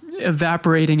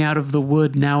evaporating out of the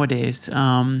wood nowadays.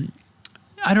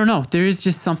 I don't know. There is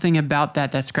just something about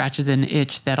that scratches an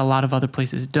itch that a lot of other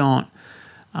places don't,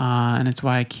 and it's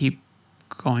why I keep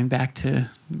going back to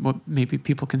what maybe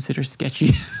people consider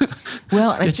sketchy.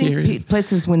 Well, sketchy I think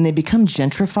places, when they become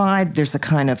gentrified, there's a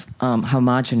kind of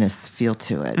homogenous feel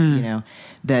to it,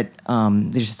 that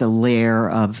there's just a layer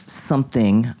of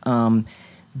something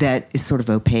that is sort of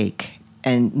opaque.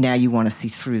 And now you want to see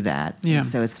through that. Yeah.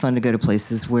 So it's fun to go to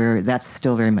places where that's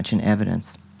still very much in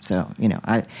evidence. So,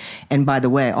 and by the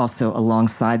way, also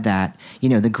alongside that,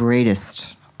 the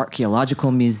greatest archaeological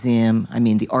museum,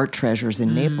 the art treasures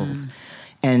in Naples.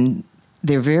 And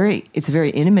it's a very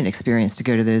intimate experience to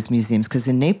go to those museums, because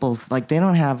in Naples, like,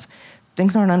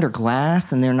 things aren't under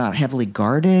glass and they're not heavily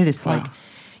guarded. It's like,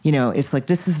 it's like,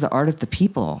 this is the art of the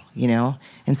people,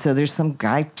 And so there's some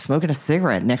guy smoking a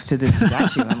cigarette next to this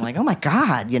statue. I'm like, oh my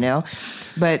God,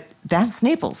 But that's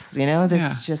Naples,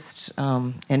 That's just,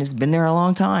 and it's been there a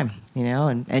long time,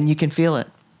 and you can feel it.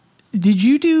 Did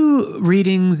you do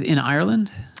readings in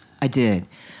Ireland? I did.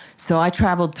 So I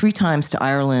traveled 3 times to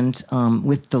Ireland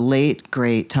with the late,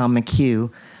 great Tom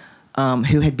McHugh,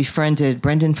 who had befriended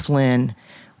Brendan Flynn,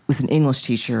 was an English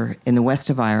teacher in the west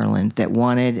of Ireland that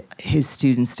wanted his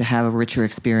students to have a richer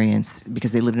experience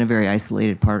because they lived in a very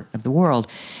isolated part of the world.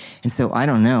 And so, I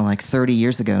don't know, like 30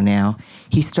 years ago now,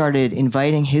 he started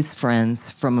inviting his friends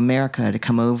from America to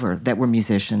come over that were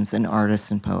musicians and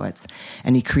artists and poets.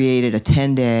 And he created a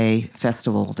 10-day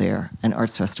festival there, an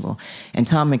arts festival. And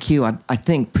Tom McHugh, I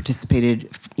think, participated,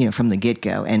 from the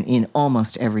get-go, and in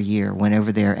almost every year went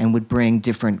over there and would bring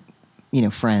different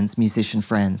friends, musician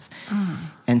friends.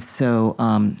 And so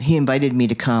he invited me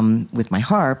to come with my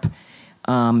harp.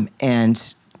 And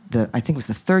I think it was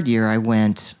the 3rd year I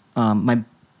went. My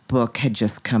book had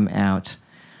just come out.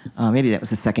 Maybe that was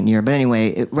the 2nd year. But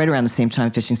anyway, right around the same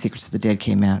time, Fishing Secrets of the Dead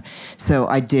came out. So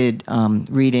I did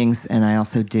readings, and I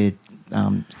also did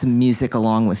some music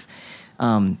along with,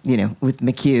 with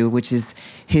McHugh, which is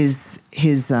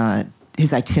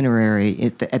his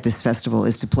itinerary at this festival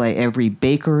is to play every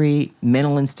bakery,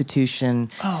 mental institution,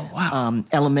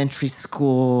 elementary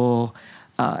school.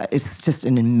 It's just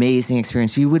an amazing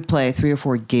experience. You would play 3 or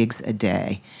 4 gigs a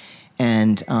day,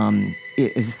 and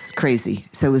it is crazy.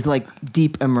 So it was like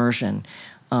deep immersion,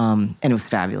 and it was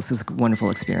fabulous. It was a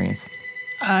wonderful experience.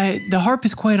 The harp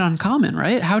is quite uncommon,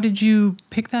 right? How did you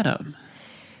pick that up?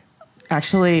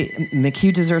 Actually,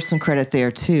 McHugh deserves some credit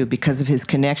there, too, because of his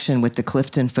connection with the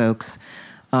Clifton folks.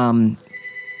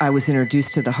 I was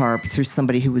introduced to the harp through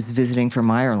somebody who was visiting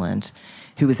from Ireland,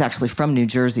 who was actually from New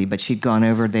Jersey, but she'd gone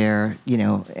over there,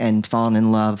 and fallen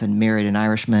in love and married an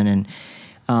Irishman.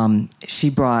 And she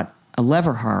brought a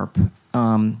lever harp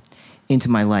into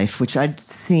my life, which I'd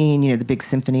seen, the big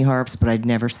symphony harps, but I'd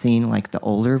never seen, like, the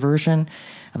older version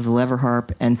of the lever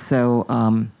harp. And so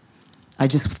I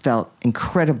just felt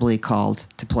incredibly called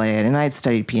to play it. And I had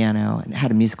studied piano and had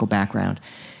a musical background.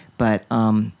 But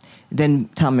then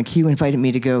Tom McHugh invited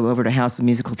me to go over to House of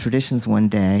Musical Traditions one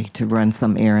day to run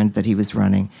some errand that he was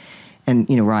running and,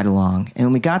 ride along. And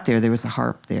when we got there was a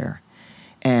harp there.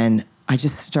 And I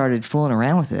just started fooling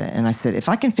around with it. And I said, if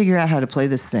I can figure out how to play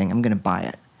this thing, I'm going to buy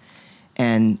it.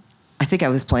 And I think I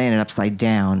was playing it upside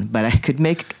down, but I could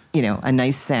make, a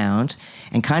nice sound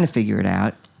and kind of figure it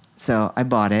out. So I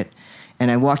bought it,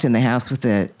 and I walked in the house with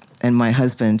it. And my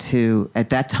husband, who at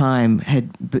that time had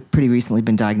pretty recently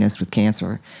been diagnosed with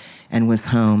cancer and was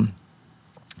home.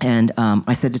 And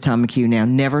I said to Tom McHugh, now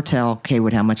never tell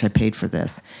Kaywood how much I paid for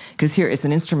this. Because here, it's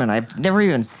an instrument I've never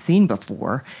even seen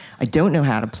before. I don't know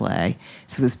how to play.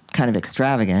 So it was kind of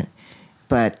extravagant.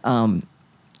 But I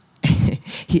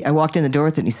walked in the door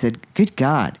with it, and he said, good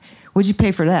God, what'd you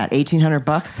pay for that,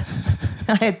 $1,800?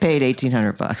 I had paid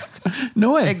 $1,800.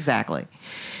 No way. Exactly.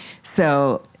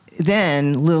 So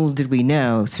then, little did we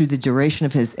know, through the duration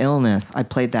of his illness, I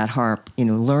played that harp,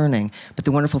 learning. But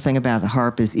the wonderful thing about the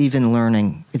harp is even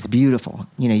learning, it's beautiful.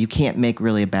 You can't make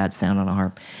really a bad sound on a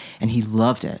harp. And he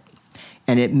loved it.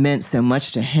 And it meant so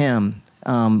much to him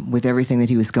with everything that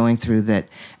he was going through that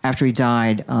after he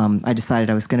died, I decided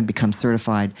I was going to become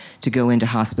certified to go into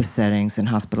hospice settings and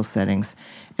hospital settings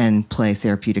and play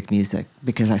therapeutic music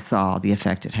because I saw the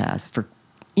effect it has for,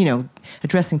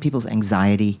 addressing people's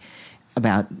anxiety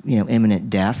about imminent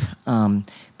death,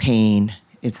 pain.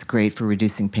 It's great for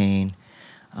reducing pain.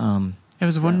 I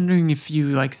was wondering if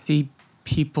you see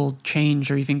people change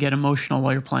or even get emotional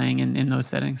while you're playing in those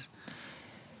settings.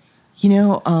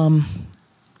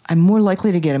 I'm more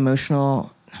likely to get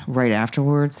emotional right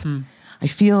afterwards. I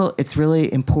feel it's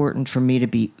really important for me to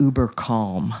be uber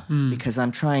calm because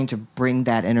I'm trying to bring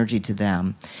that energy to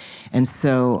them. And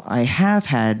so I have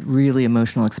had really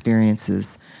emotional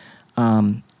experiences.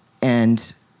 And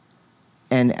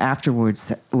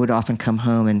afterwards would often come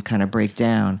home and kind of break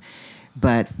down.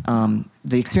 But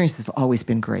the experiences have always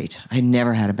been great. I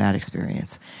never had a bad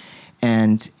experience.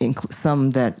 And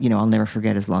some that, I'll never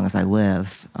forget as long as I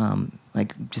live.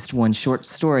 Like just one short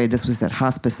story, this was at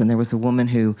hospice, and there was a woman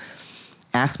who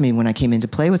asked me when I came in to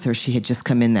play with her, she had just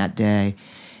come in that day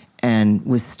and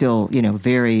was still,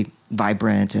 very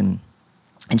vibrant. And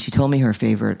she told me her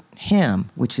favorite hymn,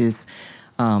 which is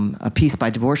a piece by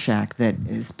Dvorak that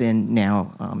has been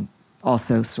now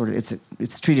also sort of,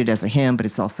 it's treated as a hymn, but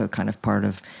it's also kind of part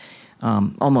of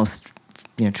almost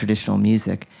traditional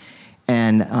music,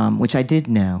 and which I did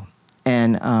know,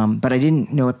 and but I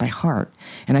didn't know it by heart.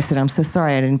 And I said, I'm so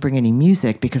sorry I didn't bring any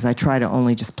music because I try to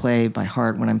only just play by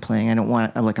heart when I'm playing. I don't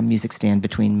want like a music stand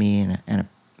between me and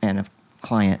a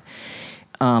client.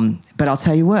 But I'll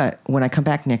tell you what, when I come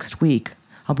back next week,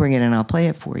 I'll bring it and I'll play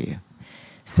it for you.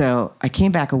 So I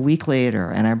came back a week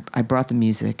later, and I brought the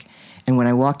music. And when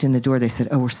I walked in the door, they said,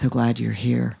 oh, we're so glad you're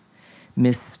here.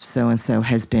 Miss so-and-so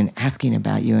has been asking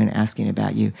about you and asking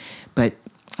about you. But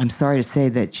I'm sorry to say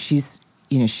that she's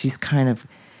kind of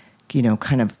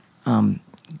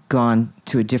gone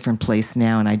to a different place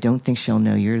now, and I don't think she'll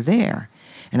know you're there.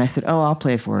 And I said, oh, I'll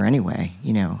play for her anyway.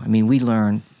 We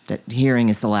learn that hearing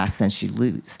is the last sense you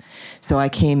lose. So I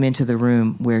came into the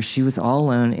room where she was all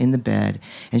alone in the bed,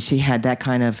 and she had that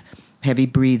kind of heavy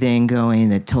breathing going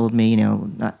that told me,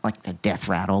 not like a death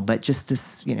rattle, but just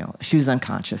this, she was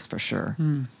unconscious for sure.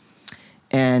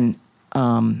 And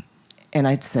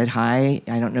I said, hi,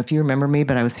 I don't know if you remember me,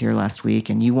 but I was here last week,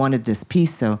 and you wanted this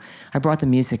piece, so I brought the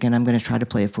music, and I'm going to try to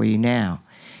play it for you now.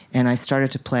 And I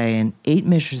started to play, and 8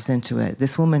 measures into it,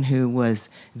 this woman who was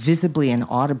visibly and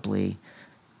audibly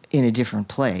in a different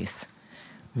place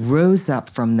rose up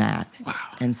from that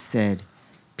and said,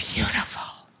 beautiful.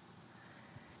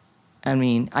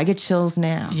 I get chills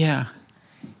now. Yeah.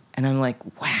 And I'm like,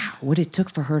 wow, what it took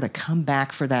for her to come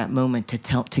back for that moment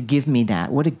to give me that.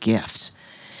 What a gift.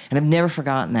 And I've never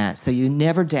forgotten that. So you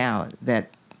never doubt that,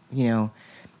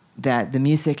 that the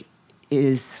music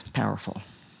is powerful.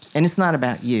 And it's not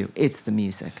about you, it's the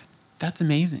music. That's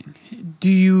amazing. Do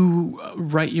you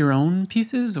write your own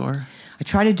pieces or? I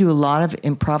try to do a lot of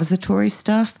improvisatory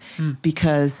stuff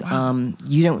because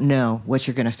you don't know what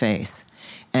you're going to face.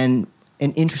 And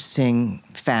an interesting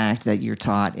fact that you're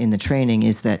taught in the training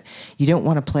is that you don't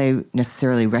want to play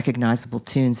necessarily recognizable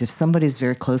tunes. If somebody's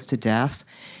very close to death,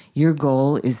 your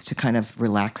goal is to kind of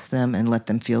relax them and let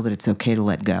them feel that it's okay to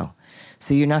let go.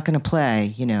 So you're not going to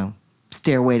play,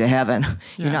 Stairway to Heaven. Yeah.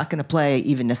 You're not going to play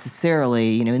even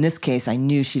necessarily, in this case, I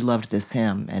knew she loved this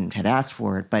hymn and had asked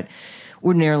for it, but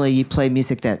ordinarily you play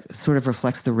music that sort of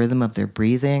reflects the rhythm of their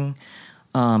breathing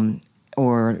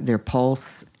or their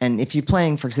pulse. And if you're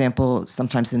playing, for example,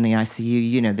 sometimes in the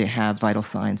ICU, they have vital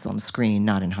signs on the screen,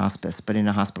 not in hospice, but in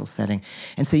a hospital setting.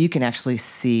 And so you can actually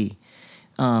see,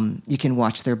 you can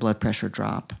watch their blood pressure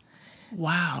drop.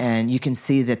 Wow. And you can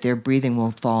see that their breathing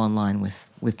will fall in line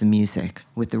with the music,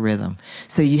 with the rhythm.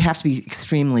 So you have to be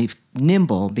extremely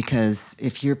nimble because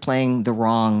if you're playing the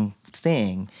wrong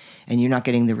thing and you're not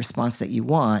getting the response that you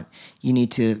want, you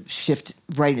need to shift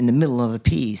right in the middle of a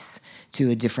piece to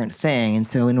a different thing. And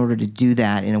so in order to do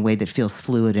that in a way that feels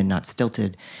fluid and not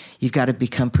stilted, you've got to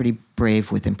become pretty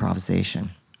brave with improvisation.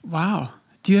 Wow.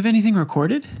 Do you have anything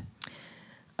recorded?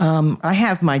 I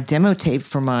have my demo tape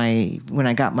for when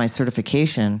I got my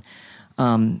certification.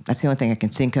 That's the only thing I can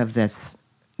think of that's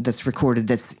recorded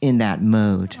that's in that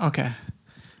mode. Okay.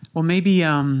 Well, maybe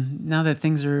now that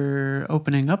things are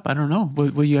opening up, I don't know.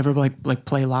 Will you ever like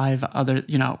play live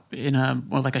in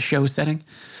a show setting?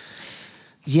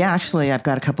 Yeah, actually, I've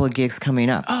got a couple of gigs coming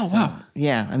up. Oh, wow.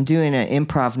 Yeah, I'm doing an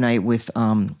improv night with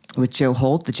Joe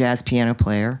Holt, the jazz piano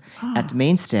player, at the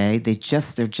Mainstay. They're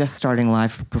just starting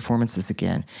live performances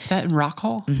again. Is that in Rock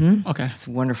Hall? Mm-hmm. Okay. It's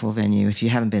a wonderful venue. If you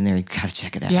haven't been there, you've got to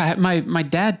check it out. Yeah, my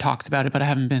dad talks about it, but I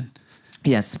haven't been.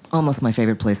 Yeah, it's almost my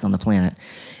favorite place on the planet.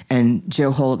 And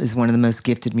Joe Holt is one of the most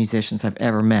gifted musicians I've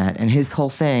ever met. And his whole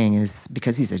thing is,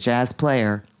 because he's a jazz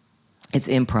player, it's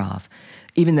improv.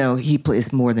 Even though he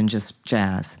plays more than just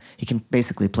jazz, he can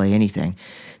basically play anything.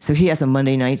 So he has a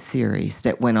Monday night series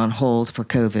that went on hold for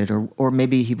COVID, or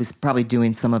maybe he was probably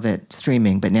doing some of it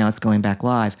streaming, but now it's going back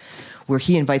live, where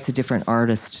he invites a different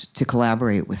artist to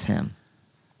collaborate with him.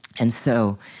 And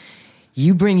so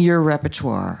you bring your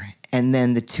repertoire, and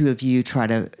then the two of you try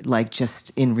to,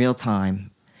 just in real time,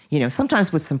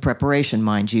 sometimes with some preparation,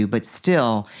 mind you, but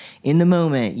still, in the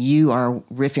moment, you are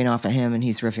riffing off of him and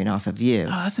he's riffing off of you.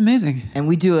 Oh, that's amazing. And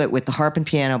we do it with the harp and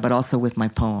piano, but also with my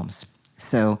poems.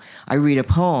 So I read a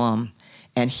poem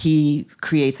and he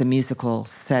creates a musical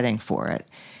setting for it.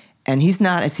 And he's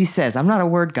not, as he says, I'm not a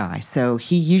word guy, so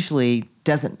he usually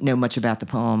doesn't know much about the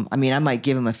poem. I mean, I might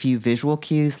give him a few visual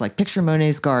cues, like picture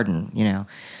Monet's garden,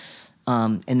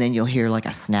 and then you'll hear like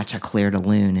a snatch of Clair de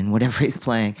Lune and whatever he's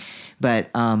playing.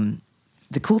 But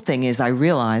the cool thing is I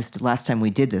realized last time we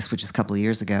did this, which is a couple of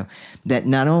years ago, that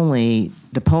not only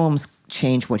the poems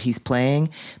change what he's playing,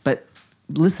 but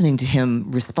listening to him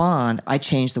respond, I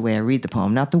change the way I read the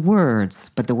poem. Not the words,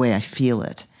 but the way I feel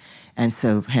it. And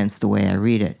so hence the way I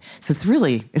read it. So it's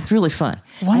really fun.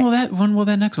 When will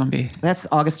that next one be? That's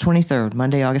August 23rd,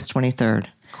 Monday, August 23rd.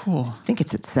 Cool. I think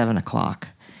it's at 7:00.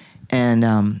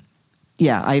 And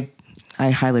I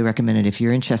highly recommend it. If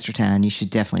you're in Chestertown, you should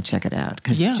definitely check it out.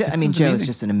 Because Joe is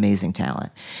just an amazing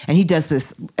talent. And he does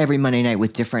this every Monday night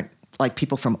with different,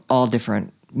 people from all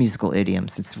different musical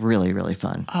idioms. It's really, really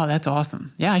fun. Oh, that's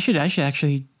awesome. Yeah, I should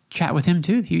actually chat with him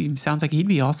too. He sounds like he'd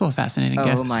be also a fascinating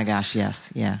guest. Oh my gosh,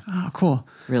 yes. Yeah. Oh, cool.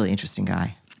 Really interesting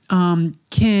guy.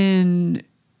 Can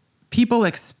people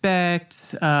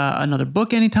expect another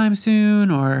book anytime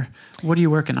soon, or what are you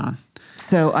working on?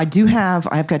 So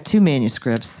I've got 2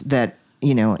 manuscripts that,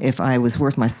 if I was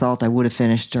worth my salt, I would have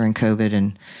finished during COVID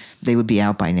and they would be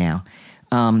out by now.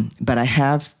 But I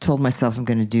have told myself I'm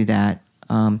going to do that.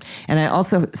 And I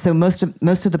also, so most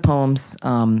of the poems,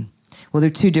 there are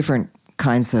 2 different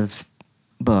kinds of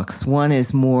books. One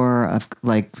is more of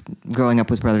growing up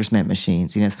with Brothers Meant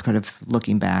Machines, it's kind of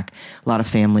looking back, a lot of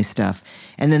family stuff.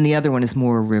 And then the other one is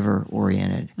more river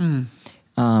oriented.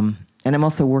 And I'm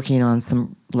also working on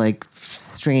some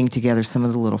stringing together some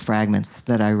of the little fragments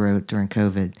that I wrote during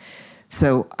COVID.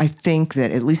 So I think that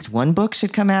at least one book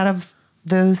should come out of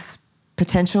those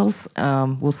potentials.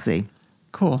 We'll see.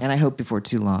 Cool. And I hope before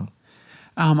too long.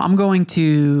 I'm going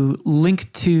to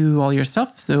link to all your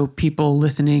stuff so people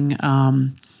listening,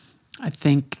 I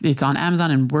think it's on Amazon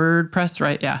and WordPress,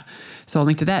 right? Yeah. So I'll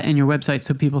link to that and your website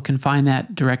so people can find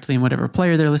that directly in whatever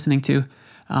player they're listening to.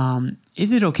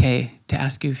 Is it okay to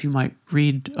ask you if you might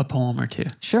read a poem or two?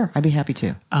 Sure, I'd be happy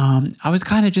to. I was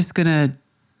kind of just going to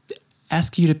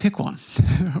ask you to pick one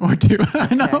or two.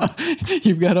 I know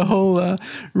you've got a whole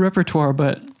repertoire,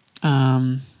 but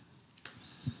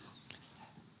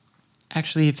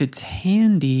actually, if it's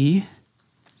handy,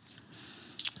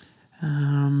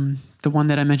 the one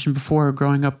that I mentioned before,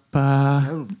 growing up.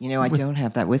 I don't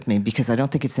have that with me because I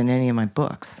don't think it's in any of my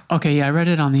books. Okay, yeah, I read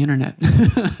it on the internet,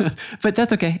 but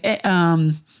that's okay.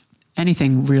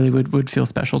 Anything really would feel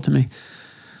special to me.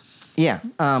 Yeah.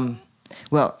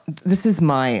 This is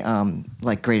my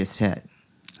greatest hit.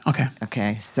 Okay.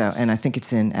 Okay. So, and I think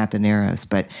it's in At the Narrows,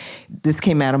 but this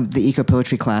came out of the eco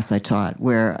poetry class I taught,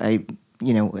 where I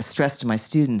stressed to my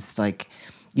students,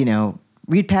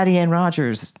 read Patty Ann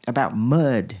Rogers about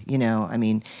mud.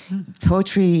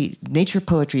 Poetry, nature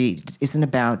poetry isn't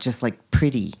about just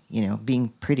pretty, being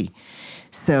pretty.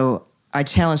 So I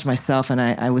challenged myself, and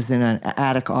I was in an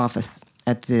attic office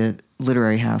at the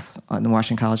literary house on the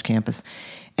Washington College campus,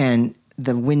 and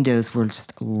the windows were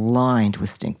just lined with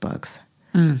stink bugs.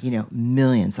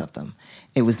 Millions of them.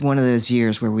 It was one of those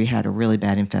years where we had a really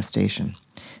bad infestation.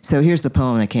 So here's the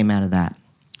poem that came out of that.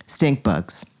 Stink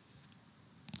bugs.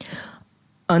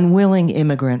 Unwilling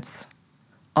immigrants,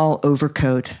 all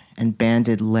overcoat and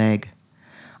banded leg,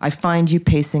 I find you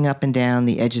pacing up and down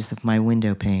the edges of my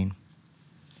window pane.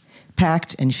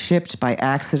 Packed and shipped by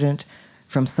accident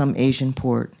from some Asian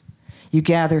port, you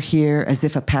gather here as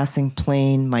if a passing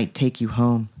plane might take you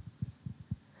home.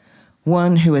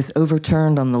 One who has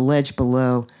overturned on the ledge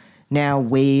below now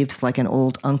waves like an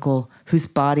old uncle whose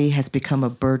body has become a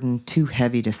burden too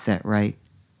heavy to set right.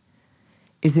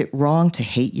 Is it wrong to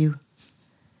hate you?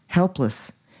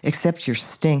 Helpless, except your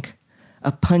stink,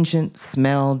 a pungent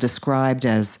smell described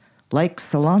as like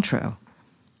cilantro,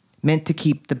 meant to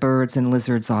keep the birds and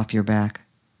lizards off your back.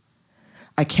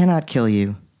 I cannot kill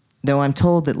you, though I'm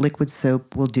told that liquid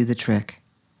soap will do the trick.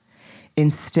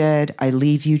 Instead, I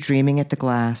leave you dreaming at the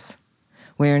glass,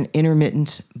 where an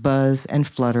intermittent buzz and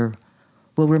flutter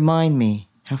will remind me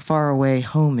how far away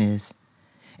home is,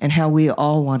 and how we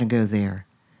all want to go there,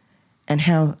 and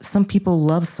how some people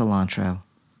love cilantro,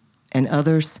 and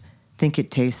others think it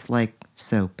tastes like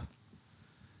soap.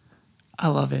 I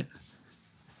love it.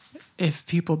 If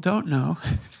people don't know,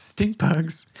 stink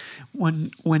bugs, when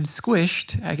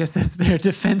squished, I guess that's their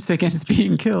defense against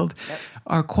being killed,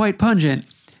 are quite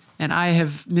pungent. And I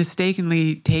have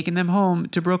mistakenly taken them home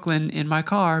to Brooklyn in my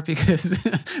car because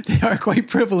they are quite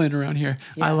prevalent around here.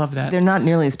 Yeah, I love that. They're not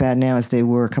nearly as bad now as they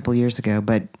were a couple years ago,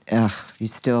 but you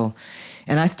still,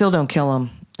 and I still don't kill them.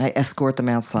 I escort them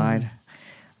outside.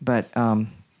 But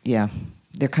yeah,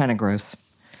 they're kind of gross.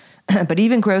 But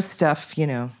even gross stuff, you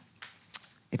know,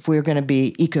 if we're going to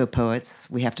be eco-poets,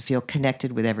 we have to feel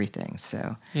connected with everything.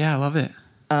 So yeah, I love it.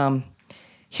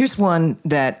 Here's one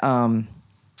that,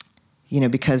 you know,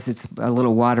 because it's a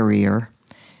little waterier.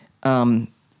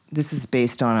 This is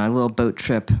based on a little boat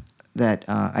trip that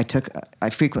I took. I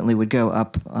frequently would go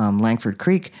up Langford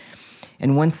Creek.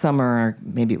 And one summer,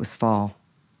 maybe it was fall,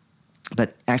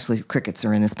 but actually crickets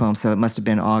are in this poem, so it must have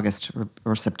been August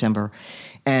or September.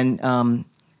 And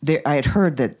I had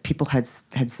heard that people had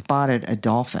spotted a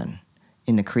dolphin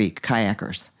in the creek,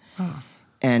 kayakers. Oh.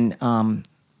 And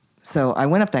so I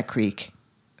went up that creek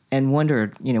and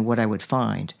wondered, you know, what I would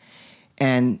find.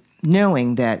 And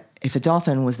knowing that if a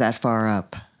dolphin was that far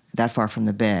up, that far from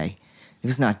the bay, it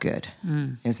was not good.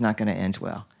 It was not going to end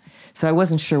well. So I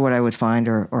wasn't sure what I would find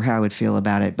or how I would feel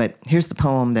about it. But here's the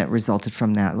poem that resulted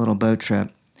from that little boat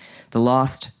trip. The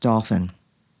Lost Dolphin.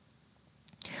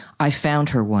 I found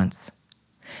her once,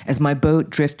 as my boat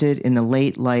drifted in the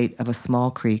late light of a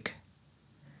small creek.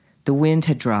 The wind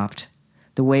had dropped,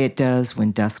 the way it does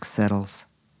when dusk settles.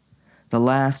 The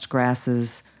last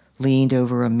grasses leaned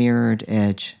over a mirrored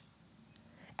edge.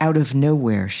 Out of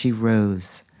nowhere she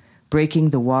rose, breaking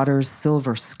the water's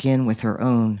silver skin with her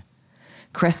own,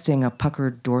 cresting a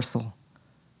puckered dorsal,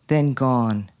 then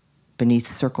gone beneath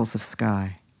circles of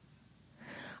sky.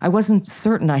 I wasn't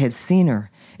certain I had seen her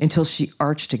until she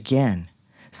arched again,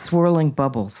 swirling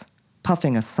bubbles,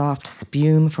 puffing a soft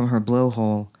spume from her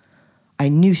blowhole. I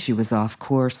knew she was off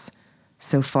course,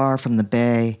 so far from the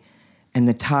bay, and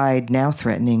the tide now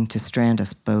threatening to strand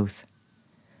us both.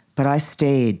 But I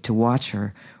stayed to watch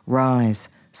her rise,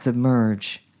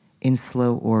 submerge, in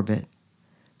slow orbit.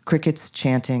 Crickets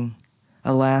chanting,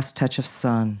 a last touch of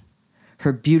sun,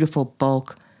 her beautiful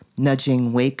bulk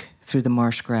nudging wake through the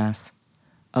marsh grass.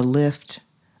 A lift,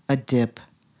 a dip,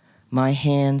 my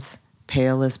hands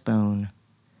pale as bone.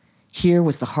 Here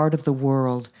was the heart of the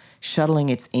world, shuttling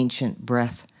its ancient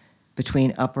breath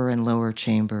between upper and lower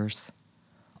chambers,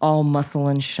 all muscle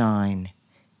and shine,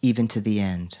 even to the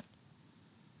end.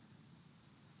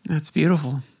 That's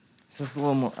beautiful. This is a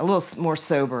little more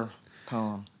sober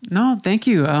poem. No, thank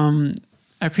you. I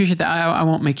appreciate that. I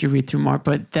won't make you read through more,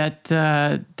 but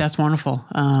that's wonderful.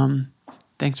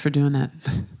 Thanks for doing that.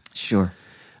 Sure.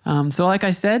 So like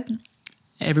I said,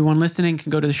 everyone listening can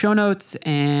go to the show notes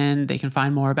and they can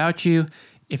find more about you.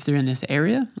 If they're in this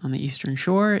area on the Eastern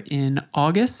Shore in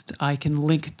August, I can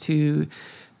link to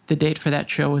the date for that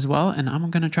show as well, and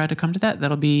I'm going to try to come to that.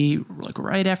 That'll be like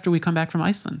right after we come back from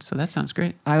Iceland, so that sounds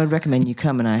great. I would recommend you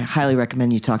come, and I highly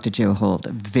recommend you talk to Joe Holt,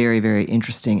 a very, very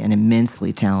interesting and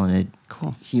immensely talented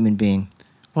human being.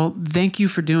 Well, thank you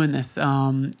for doing this.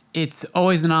 It's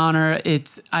always an honor.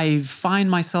 I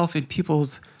find myself in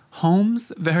people's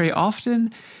homes very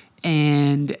often,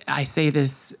 and I say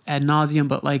this ad nauseum,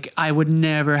 but like I would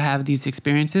never have these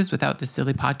experiences without this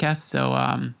silly podcast.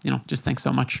 So, just thanks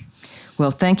so much. Well,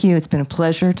 thank you. It's been a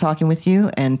pleasure talking with you,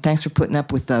 and thanks for putting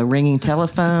up with the ringing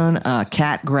telephone,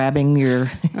 cat grabbing your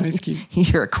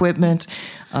your equipment.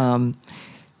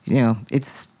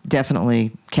 It's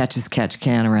definitely catch as catch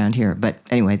can around here. But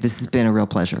anyway, this has been a real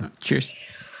pleasure. Cheers.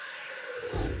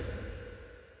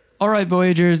 All right,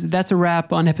 Voyagers, that's a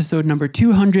wrap on episode number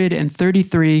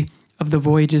 233 of the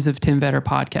Voyages of Tim Vetter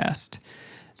podcast.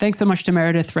 Thanks so much to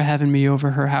Meredith for having me over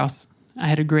her house. I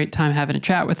had a great time having a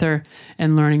chat with her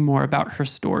and learning more about her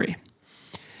story.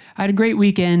 I had a great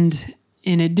weekend.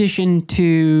 In addition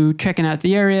to checking out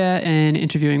the area and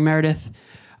interviewing Meredith,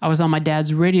 I was on my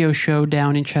dad's radio show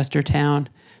down in Chestertown,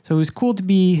 so it was cool to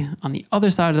be on the other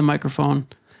side of the microphone.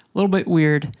 A little bit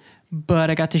weird,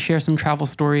 but I got to share some travel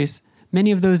stories.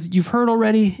 Many of those you've heard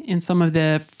already in some of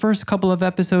the first couple of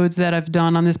episodes that I've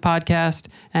done on this podcast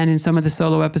and in some of the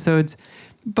solo episodes.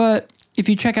 But if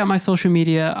you check out my social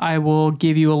media, I will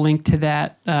give you a link to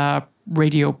that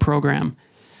radio program.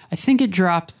 I think it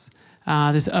drops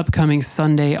this upcoming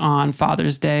Sunday on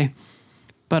Father's Day,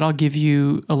 but I'll give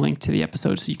you a link to the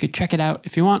episode so you could check it out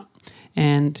if you want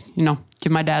and,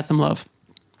 give my dad some love.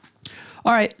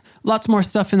 All right, lots more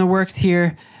stuff in the works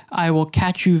here. I will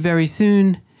catch you very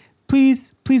soon.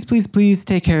 Please, please, please, please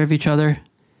take care of each other.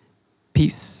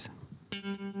 Peace.